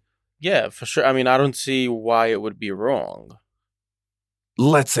 already. Yeah, for sure. I mean, I don't see why it would be wrong.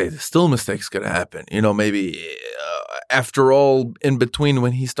 Let's say still mistakes could happen. Maybe after all, in between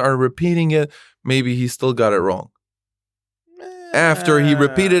when he started repeating it, maybe he still got it wrong. After he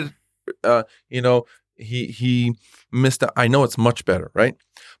repeated, he missed out. I know it's much better, right?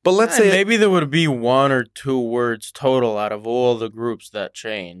 But let's say maybe there would be 1 or 2 words total out of all the groups that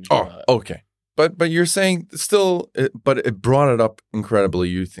change. Okay. But you're saying still, but it brought it up incredibly,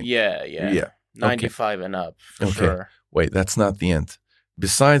 you think? Yeah. 95 and up, for sure. Wait, that's not the end.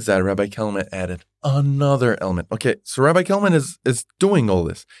 Besides that, Rabbi Kelman added another element. Okay, so Rabbi Kelman is doing all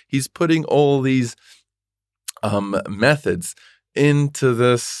this. He's putting all these methods into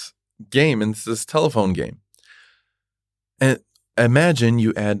this game, into this telephone game. And imagine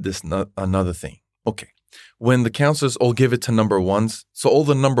you add this another thing. Okay, when the counselors all give it to number 1s, so all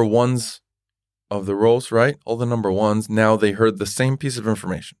the number 1s of the roles, right? All the number 1s, now they heard the same piece of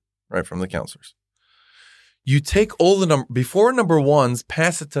information, right, from the counselors. You take all the before number 1s,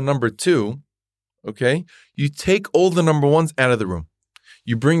 pass it to number 2, okay? You take all the number 1s out of the room.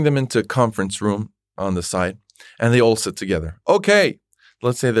 You bring them into a conference room on the side, and they all sit together. Okay,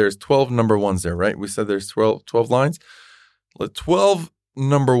 let's say there's 12 number 1s there, right? We said there's 12 lines. 12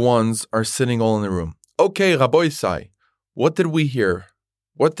 number 1s are sitting all in the room. Okay, Rabbi Isai, what did we hear?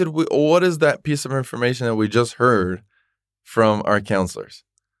 What is that piece of information that we just heard from our counselors?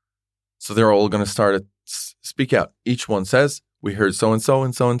 So they're all going to start to speak out. Each one says, we heard so-and-so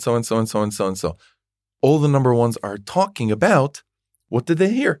and so-and-so and so-and-so and so-and-so. All the number 1s are talking about what did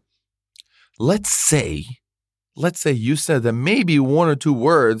they hear? Let's say you said that maybe 1 or 2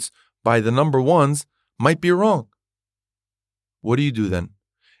 words by the number 1s might be wrong. What do you do then?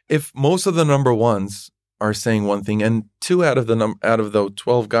 If most of the number 1s are saying one thing and 2 out of the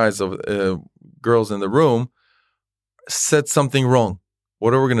 12 guys of girls in the room said something wrong,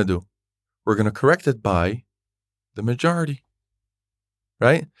 what are we going to do? We're going to correct it by the majority,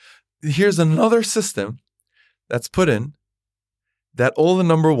 right? Here's another system that's put in that all the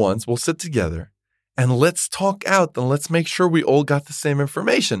number 1s will sit together and let's talk out and let's make sure we all got the same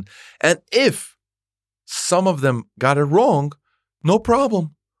information. And if some of them got it wrong, no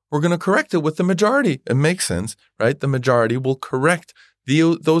problem. We're going to correct it with the majority. It makes sense, right? The majority will correct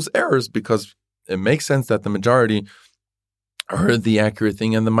those errors because it makes sense that the majority heard the accurate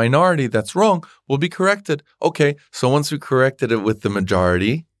thing and the minority that's wrong will be corrected. Okay, so once we corrected it with the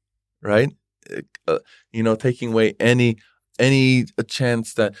majority, right? Taking away any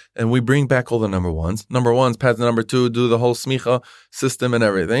chance that, and we bring back all the number 1s. Number 1s pass the number 2, do the whole smicha system and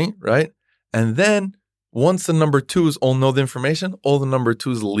everything, right? And then once the number 2s all know the information, all the number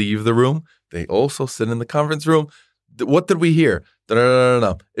 2s leave the room. They also sit in the conference room. What did we hear?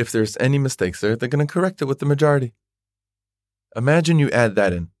 If there's any mistakes there, they're going to correct it with the majority. Imagine you add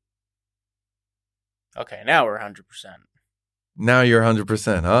that in. Okay, now we're 100%. Now you're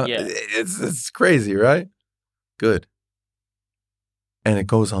 100%, huh? Yeah. It's crazy, right? Good. And it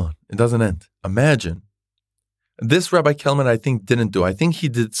goes on. It doesn't end. Imagine. This Rabbi Kelman, I think, didn't do. I think he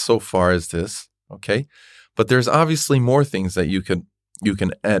did so far as this, okay? But there's obviously more things that you can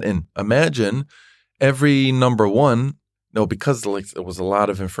add in. Imagine every number 1, because it was a lot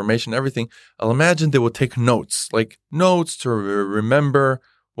of information, everything, I'll imagine they would take notes, like notes to remember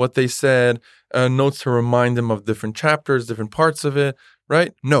what they said, notes to remind them of different chapters, different parts of it,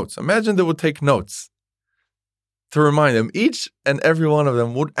 right? Notes. Imagine they would take notes to remind them. Each and every one of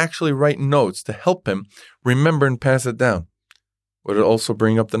them would actually write notes to help him remember and pass it down. Would it also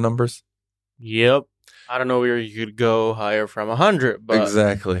bring up the numbers? Yep. I don't know where you could go higher from 100, but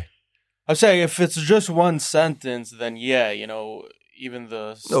exactly. I'm saying if it's just one sentence, then yeah, even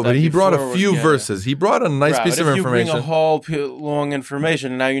the No, but he brought a before few would get verses. He brought a nice right, piece but of if you information. bring a whole long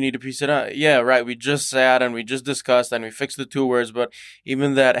information, now you need to piece it out. Yeah, right. We just sat and we just discussed and we fixed the 2 words, but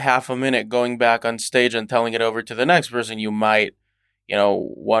even that half a minute going back on stage and telling it over to the next person, you might,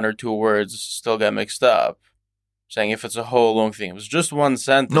 1 or 2 words still get mixed up. Saying if it's a whole long thing, it was just one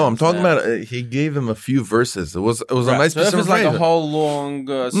sentence. No, I'm talking then- about he gave him a few verses. It was a Right. nice So piece if of it's like information. a whole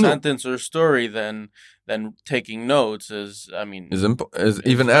long sentence or story, then taking notes is even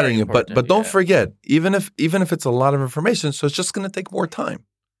very adding it. important, But don't yeah. forget, even if it's a lot of information, so it's just going to take more time.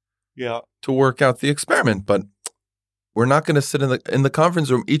 Yeah. To work out the experiment. But we're not going to sit in the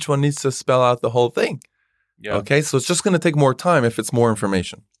conference room. Each one needs to spell out the whole thing. Yeah. Okay, so it's just going to take more time if it's more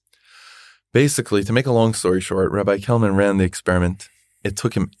information. Basically, to make a long story short, Rabbi Kelman ran the experiment. It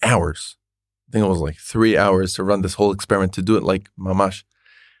took him hours. I think it was like 3 hours to run this whole experiment, to do it like mamash.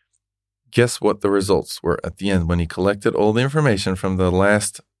 Guess what the results were at the end when he collected all the information from the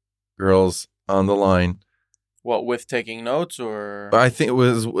last girls on the line? What, with taking notes or? I think it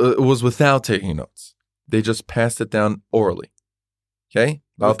was without taking notes. They just passed it down orally. Okay?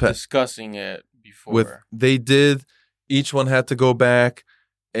 With discussing it before. Each one had to go back.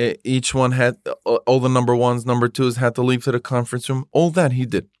 Each one had, all the number ones, number twos had to leave to the conference room. All that he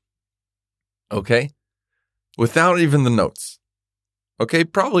did. Okay? Without even the notes. Okay?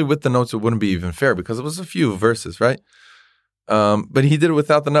 Probably with the notes it wouldn't be even fair because it was a few verses, right? But he did it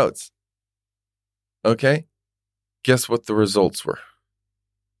without the notes. Okay? Guess what the results were?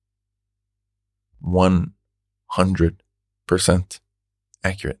 100%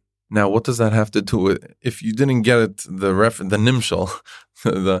 accurate. Now, what does that have to do with, if you didn't get it, the nimshal,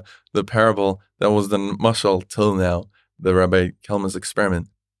 the parable that was the mashal till now, the Rabbi Kelman's experiment.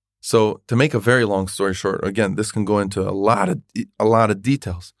 So, to make a very long story short, again, this can go into a lot of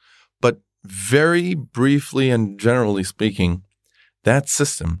details, but very briefly and generally speaking, that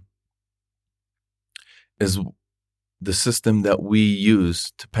system is the system that we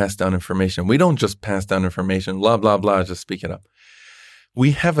use to pass down information. We don't just pass down information, blah, blah, blah, just speak it up.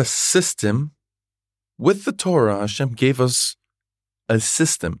 We have a system. With the Torah, Hashem gave us a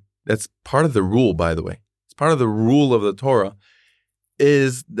system. That's part of the rule, by the way. It's part of the rule of the Torah,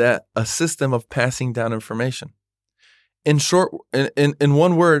 is that a system of passing down information. In short, in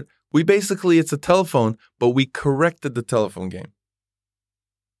one word, it's a telephone, but we corrected the telephone game.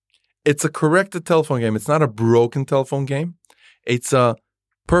 It's a corrected telephone game. It's not a broken telephone game. It's a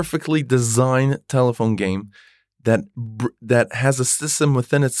perfectly designed telephone game that has a system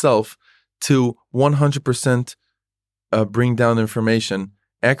within itself to 100% bring down information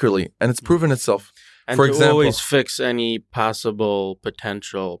accurately, and it's proven itself. And for to example, always fix any possible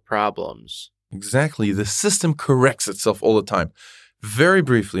potential problems. Exactly, the system corrects itself all the time. Very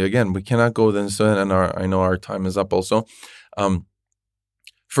briefly, again, we cannot go into it, and I know our time is up also.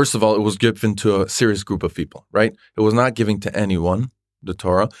 First of all, it was given to a serious group of people, right? It was not given to anyone. The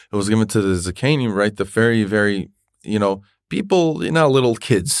Torah. It was given to the Zakanim, right? The very, very, people, little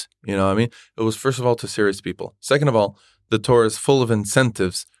kids, what I mean? It was, first of all, to serious people. Second of all, the Torah is full of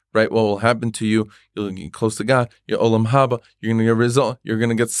incentives, right? What will happen to you? You'll get close to God. Your olam haba. You're going to get a result. You're going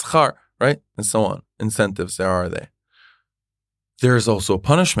to get schar, right? And so on. Incentives, there are they. There is also a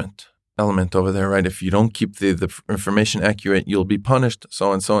punishment element over there, right? If you don't keep the information accurate, you'll be punished,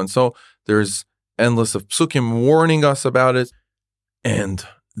 so and so and so. There's endless of psukim warning us about it. And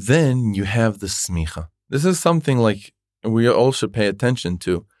then you have the smicha. This is something like we all should pay attention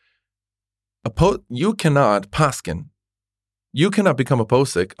to. You cannot paskin. You cannot become a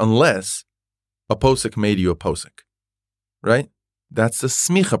posek unless a posek made you a posek, right? That's the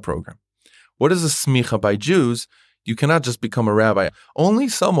smicha program. What is a smicha by Jews? You cannot just become a rabbi. Only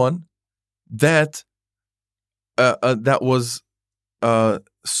someone that was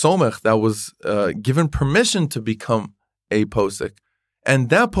somech, that was given permission to become a posek.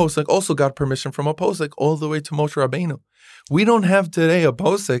 And that posek also got permission from a posek all the way to Moshe Rabbeinu. We don't have today a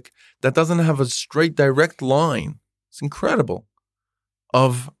posek that doesn't have a straight, direct line. It's incredible.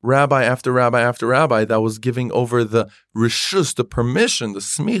 Of rabbi after rabbi after rabbi that was giving over the rishus, the permission, the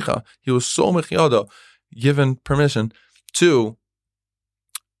smicha. He was somech yado, given permission to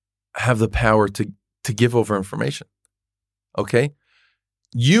have the power to give over information. Okay?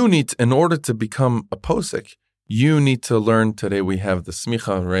 You need, in order to become a posek, you need to learn. Today we have the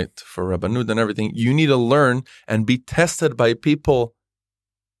smicha, right, for Rabbanud and everything. You need to learn and be tested by people,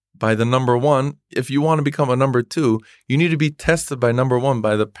 by the number one. If you want to become a number two, you need to be tested by number one,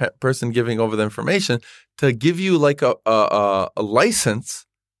 by the person giving over the information, to give you like a license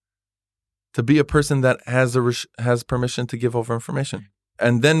to be a person that has permission to give over information.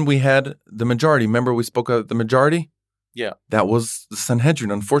 And then we had the majority. Remember we spoke about the majority? Yeah. That was the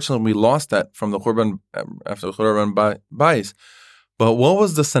Sanhedrin. Unfortunately, we lost that from the Churban after the Churban Bayis. But what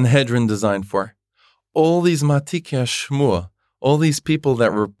was the Sanhedrin designed for? All these Matikei Shmua, all these people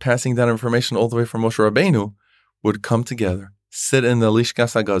that were passing down information all the way from Moshe Rabbeinu would come together, sit in the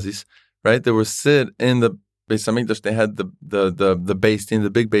Lishkas Hagazis, right? They would sit in the Beis Hamikdash. They had the basin, the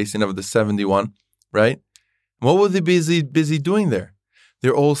big basin of the 71, right? What were they busy doing there?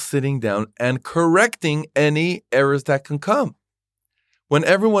 They're all sitting down and correcting any errors that can come. When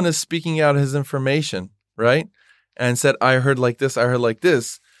everyone is speaking out his information, right? And said, I heard like this,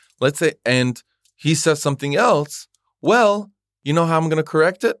 let's say, and he says something else, well, you know how I'm going to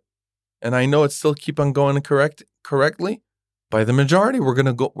correct it? And I know it still keep on going and correctly? By the majority. We're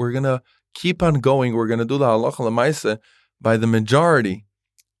going to keep on going. We're going to do the halacha l'maaseh by the majority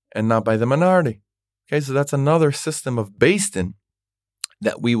and not by the minority. Okay, so that's another system of based in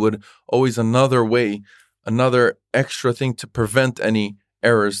that we would always another extra thing to prevent any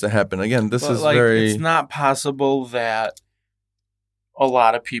errors to happen. Again, this is very... It's not possible that a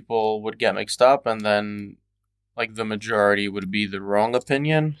lot of people would get mixed up and then the majority would be the wrong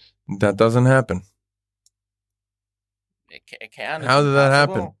opinion. That doesn't happen. It can. How did that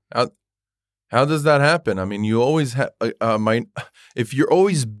happen? How does that happen? I mean, you always have... if you're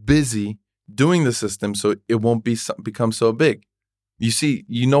always busy doing the system, so it won't become so big. You see,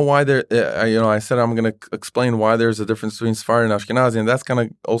 you know why there. I said I'm going to explain why there's a difference between Sephardi and Ashkenazi, and that's going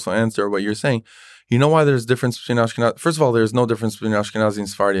to also answer what you're saying. You know why there's a difference between Ashkenazi. First of all, there's no difference between Ashkenazi and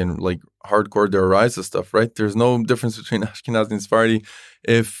Sephardi and hardcore Deoraisa stuff, right? There's no difference between Ashkenazi and Sephardi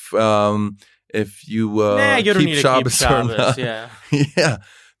if you keep Shabbos or not. Yeah. Yeah.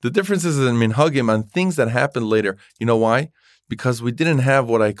 The difference is in minhagim and things that happened later. You know why? Because we didn't have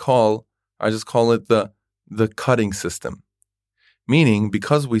what I just call it the cutting system. Meaning,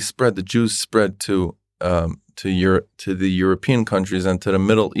 because the Jews spread to the European countries and to the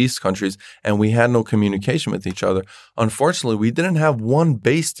Middle East countries, and we had no communication with each other. Unfortunately, we didn't have one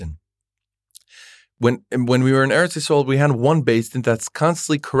beis din. When we were in Eretz Yisrael, we had one beis din that's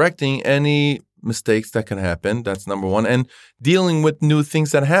constantly correcting any mistakes that can happen. That's number one, and dealing with new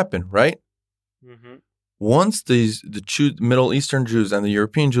things that happen. Right. Mm-hmm. Once the Middle Eastern Jews and the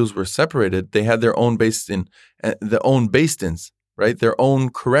European Jews were separated, they had their own beis dins. Right, their own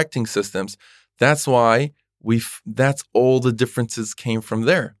correcting systems. That's why that's all the differences came from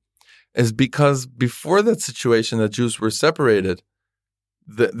there, is because before that situation that Jews were separated,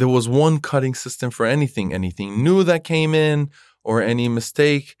 there was one cutting system for anything new that came in or any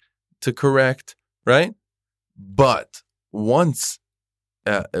mistake to correct, right? But once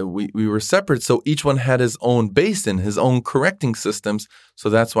we were separate, so each one had his own beis din, his own correcting systems, so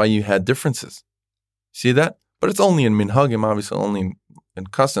that's why you had differences. See that? But it's only in minhagim, obviously, only in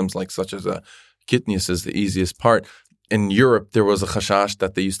customs, such as kitnius is the easiest part. In Europe, there was a chashash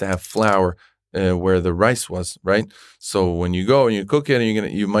that they used to have flour where the rice was, right? So when you go and you cook it,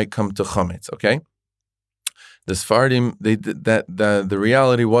 you might come to chametz, okay? The Sephardim, they did that. The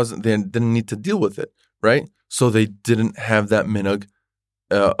reality wasn't they didn't need to deal with it, right? So they didn't have that minhag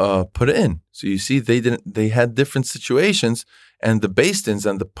put in. So you see, they had different situations. And the beis dins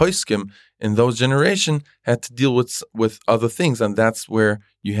and the poskim in those generation had to deal with other things, and that's where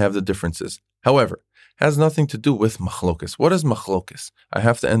you have the differences. However, it has nothing to do with machlokas. What is machlokas? I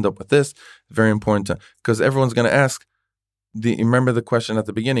have to end up with this. Very important, because everyone's going to ask. Remember the question at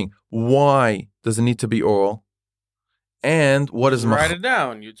the beginning: why does it need to be oral? And what is write it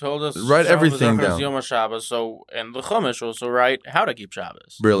down? You told us write everything down. Yom HaShabbos, so and the Chumash also write how to keep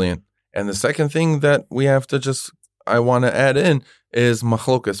Shabbos. Brilliant. And the second thing that we have to I want to add in is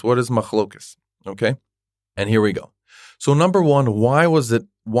machlokas. What is machlokas? Okay, and here we go. So number one, why wasn't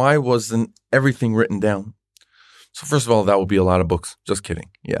everything written down? So first of all, that would be a lot of books. Just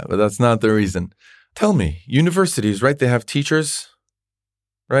kidding. Yeah, but that's not the reason. Tell me, universities, right? They have teachers,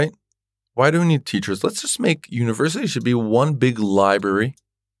 right? Why do we need teachers? Let's just make university should be one big library,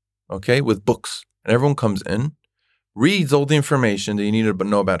 okay, with books, and everyone comes in, reads all the information that you need to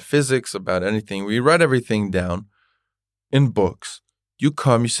know about physics, about anything. We write everything down in books. You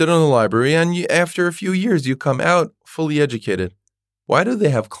sit in the library, and after a few years, you come out fully educated. Why do they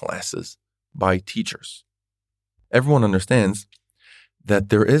have classes by teachers? Everyone understands that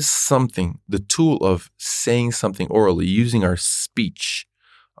there is something, the tool of saying something orally, using our speech,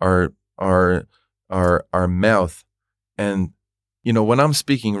 our mouth. And, when I'm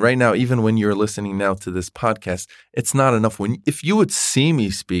speaking right now, even when you're listening now to this podcast, it's not enough. If you would see me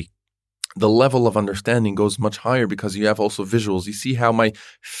speak, the level of understanding goes much higher because you have also visuals. You see how my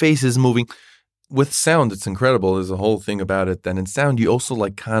face is moving. With sound, it's incredible. There's a whole thing about it. Then in sound, you also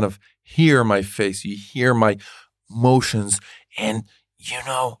kind of hear my face. You hear my motions, and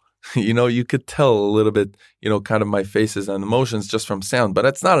you could tell a little bit, kind of my faces and emotions just from sound, but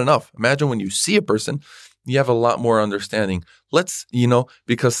that's not enough. Imagine when you see a person, you have a lot more understanding.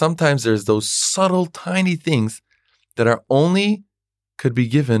 Because sometimes there's those subtle, tiny things that could be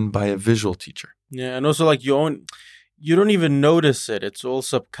given by a visual teacher. Yeah, and also like you don't even notice it. It's all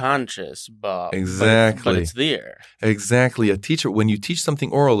subconscious, but exactly, but it's there. Exactly. A teacher, when you teach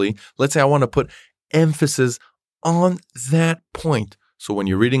something orally, let's say I want to put emphasis on that point. So when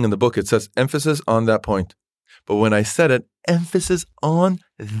you're reading in the book, it says emphasis on that point. But when I said it, emphasis on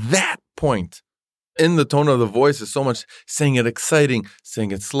that point. In the tone of the voice is so much saying it exciting,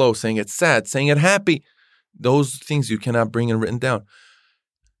 saying it slow, saying it sad, saying it happy. Those things you cannot bring in written down.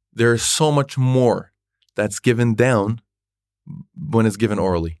 There is so much more that's given down when it's given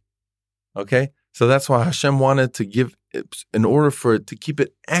orally. Okay? So that's why Hashem wanted to give it, in order for it to keep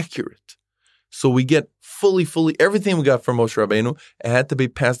it accurate. So we get fully, everything we got from Moshe Rabbeinu, it had to be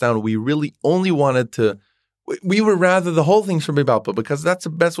passed down. We really only wanted to, we would rather the whole thing should be Baal Peh, because that's the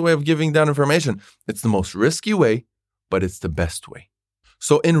best way of giving down information. It's the most risky way, but it's the best way.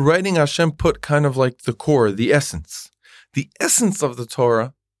 So in writing, Hashem put kind of like the core, the essence. The essence of the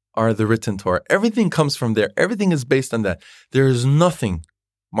Torah are the written Torah. Everything comes from there. Everything is based on that. There is nothing,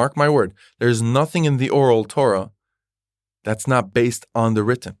 mark my word, there's nothing in the oral Torah that's not based on the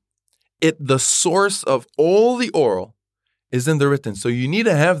written. The source of all the oral is in the written. So you need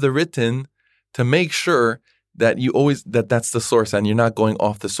to have the written to make sure that that's the source and you're not going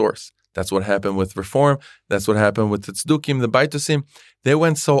off the source. That's what happened with Reform. That's what happened with the Tzdukim, the Baitusim. They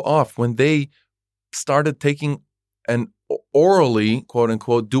went so off when they started taking and orally, quote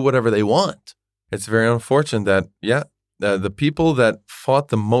unquote, do whatever they want. It's very unfortunate that, the people that fought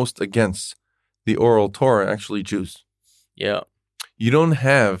the most against the oral Torah are actually Jews. Yeah. You don't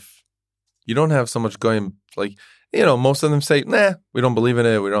have so much going, like, most of them say, nah, we don't believe in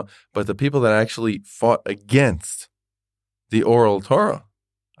it. We don't. But the people that actually fought against the oral Torah,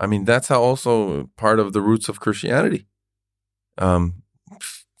 I mean, that's how also part of the roots of Christianity.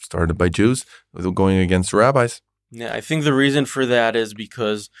 Started by Jews going against rabbis. Yeah, I think the reason for that is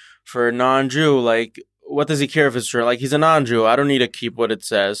because for a non-Jew, like, what does he care if it's true? Like, he's a non-Jew. I don't need to keep what it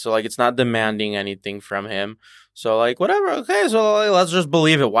says. So, like, it's not demanding anything from him. So, like, whatever. Okay, so like, let's just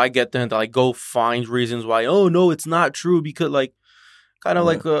believe it. Why get them to, like, go find reasons why, oh, no, it's not true because, like, kind of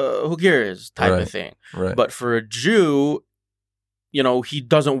like, who cares type of thing. Right. But for a Jew, he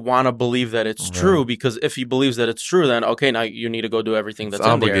doesn't want to believe that it's true, because if he believes that it's true, then, okay, now you need to go do everything that's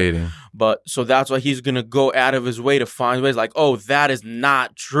in there. But so that's why he's going to go out of his way to find ways like, oh, that is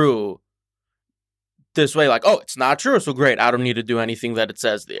not true. This way, like, oh, it's not true, so great. I don't need to do anything that it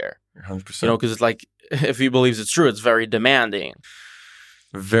says there. 100%. Because it's like, if he believes it's true, it's very demanding.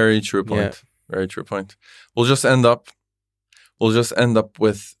 Very true point. Yeah. Very true point. We'll just end up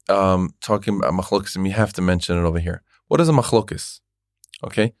with talking about machlokes, and we have to mention it over here. What is a machlokes?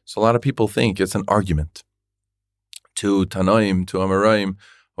 Okay, so a lot of people think it's an argument. Two Tanoim, two Amoraim,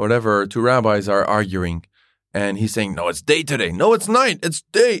 whatever, two rabbis are arguing, and he's saying, no, it's day today. No, it's night. It's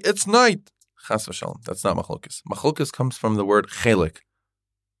day. It's night. Chas v'shalom. That's not machlokes. Machlokes comes from the word chelik,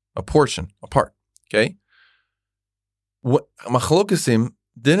 a portion, a part. Okay? Machlokesim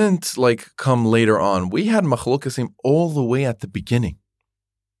didn't come later on. We had machlokesim all the way at the beginning.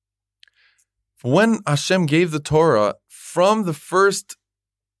 When Hashem gave the Torah from the first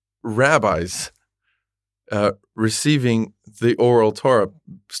rabbis receiving the oral Torah,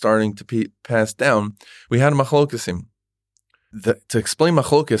 starting to be passed down, we had machlokesim. To explain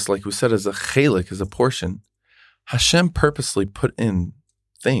machlokes, like we said, as a chelik, as a portion, Hashem purposely put in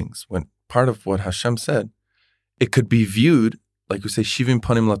things. When part of what Hashem said, it could be viewed, like we say, shivim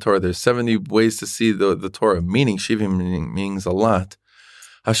panim la Torah. There's 70 ways to see the Torah, meaning shivim means a lot.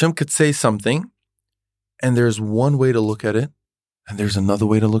 Hashem could say something, and there's one way to look at it, and there's another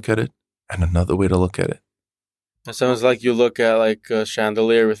way to look at it, and another way to look at it. It sounds like you look at like a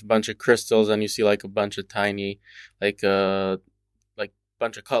chandelier with a bunch of crystals, and you see like a bunch of tiny,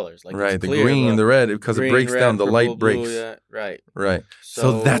 bunch of colors. Like right, the green, the red, because it breaks down. The light breaks. Blue, yeah, right. Right.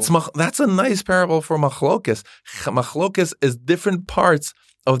 So that's a nice parable for machlokes. Machlokes is different parts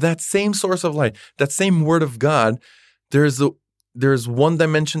of that same source of light, that same word of God. There's one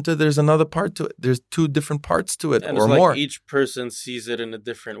dimension to it, there's another part to it. There's two different parts to it, and or it's like more. Each person sees it in a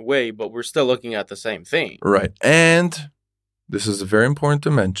different way, but we're still looking at the same thing. Right. And this is very important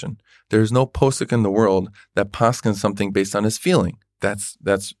to mention. There's no posuk in the world that paskins something based on his feeling.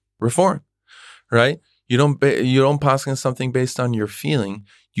 That's Reform, right? You don't paskin something based on your feeling.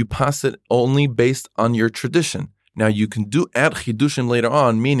 You pass it only based on your tradition. Now you can add chidushim later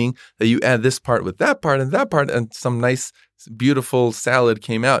on, meaning that you add this part with that part, and some nice, beautiful salad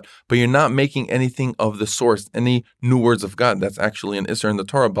came out. But you're not making anything of the source, any new words of God. That's actually an isser in the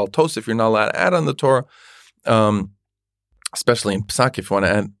Torah. Bal Tosef, you're not allowed to add on the Torah, especially in Psak. If you want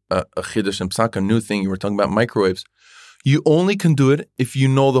to add a chidush in Psak, a new thing, you were talking about microwaves. You only can do it if you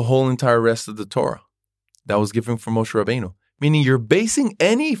know the whole entire rest of the Torah that was given from Moshe Rabbeinu. Meaning you're basing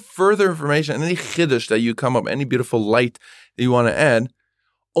any further information, any chiddush that you come up, any beautiful light that you want to add,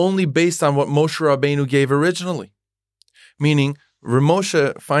 only based on what Moshe Rabbeinu gave originally. Meaning,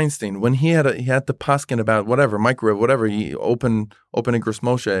 Ramosha Feinstein, when he had to paskin about whatever, microwave, whatever, he opened Igros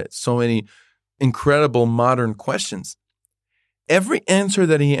Moshe, so many incredible modern questions. Every answer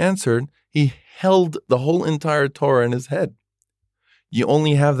that he answered, he held the whole entire Torah in his head. You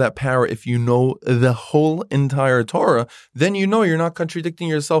only have that power if you know the whole entire Torah. Then you know you're not contradicting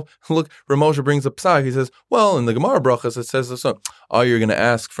yourself. Look, Ramosha brings up Psak. He says, well, in the Gemara Brachas, it says so. Oh, you're going to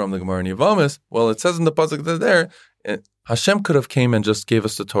ask from the Gemara in Yavamis. Well, it says in the Pasuk that there, Hashem could have came and just gave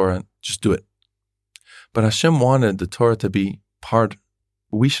us the Torah and just do it. But Hashem wanted the Torah to be part.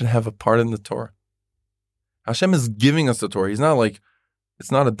 We should have a part in the Torah. Hashem is giving us the Torah. He's not like,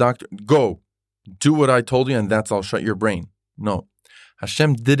 it's not a doctor. Go, do what I told you and that's all. Shut your brain. No.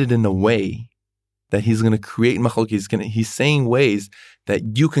 Hashem did it in a way that He's going to create machlok. He's saying ways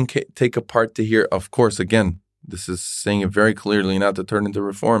that you can take apart to hear. Of course, again, this is saying it very clearly, not to turn into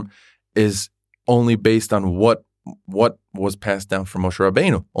reform, is only based on what was passed down from Moshe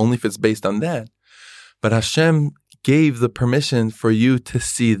Rabbeinu. Only if it's based on that. But Hashem gave the permission for you to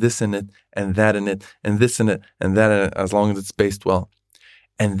see this in it, and that in it, and this in it, and that in it, as long as it's based well.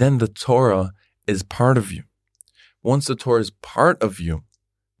 And then the Torah is part of you. Once the Torah is part of you,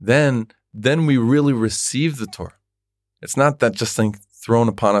 then we really receive the Torah. It's not that just thing thrown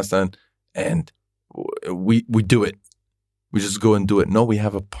upon us and we do it. We just go and do it. No, we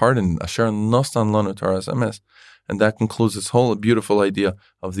have a part in Asher Nostan Lanu Torah SMS. And that concludes this whole beautiful idea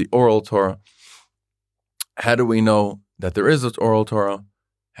of the oral Torah. How do we know that there is an oral Torah?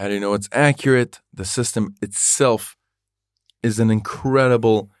 How do you know it's accurate? The system itself is an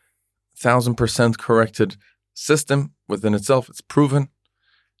incredible 1,000% corrected system within itself. It's proven.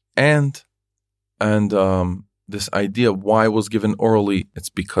 And this idea of why it was given orally, it's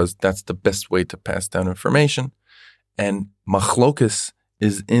because that's the best way to pass down information. And machlokus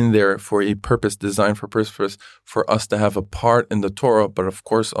is in there for a purpose, designed for purpose, for us to have a part in the Torah, but of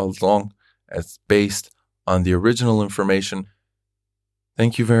course, as long as it's based on the original information.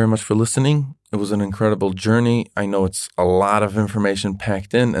 Thank you very much for listening. It was an incredible journey. I know it's a lot of information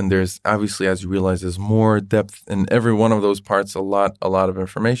packed in, and there's obviously, as you realize, there's more depth in every one of those parts, a lot of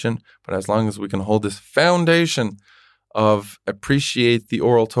information. But as long as we can hold this foundation of appreciate the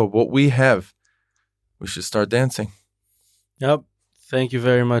oral Torah, what we have, we should start dancing. Yep. Thank you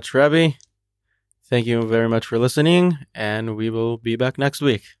very much, Rabbi. Thank you very much for listening, and we will be back next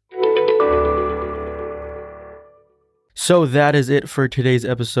week. So that is it for today's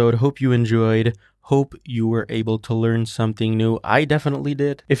episode. Hope you enjoyed. Hope you were able to learn something new. I definitely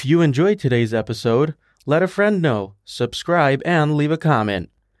did. If you enjoyed today's episode, let a friend know, subscribe, and leave a comment.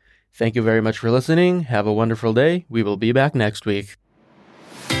 Thank you very much for listening. Have a wonderful day. We will be back next week.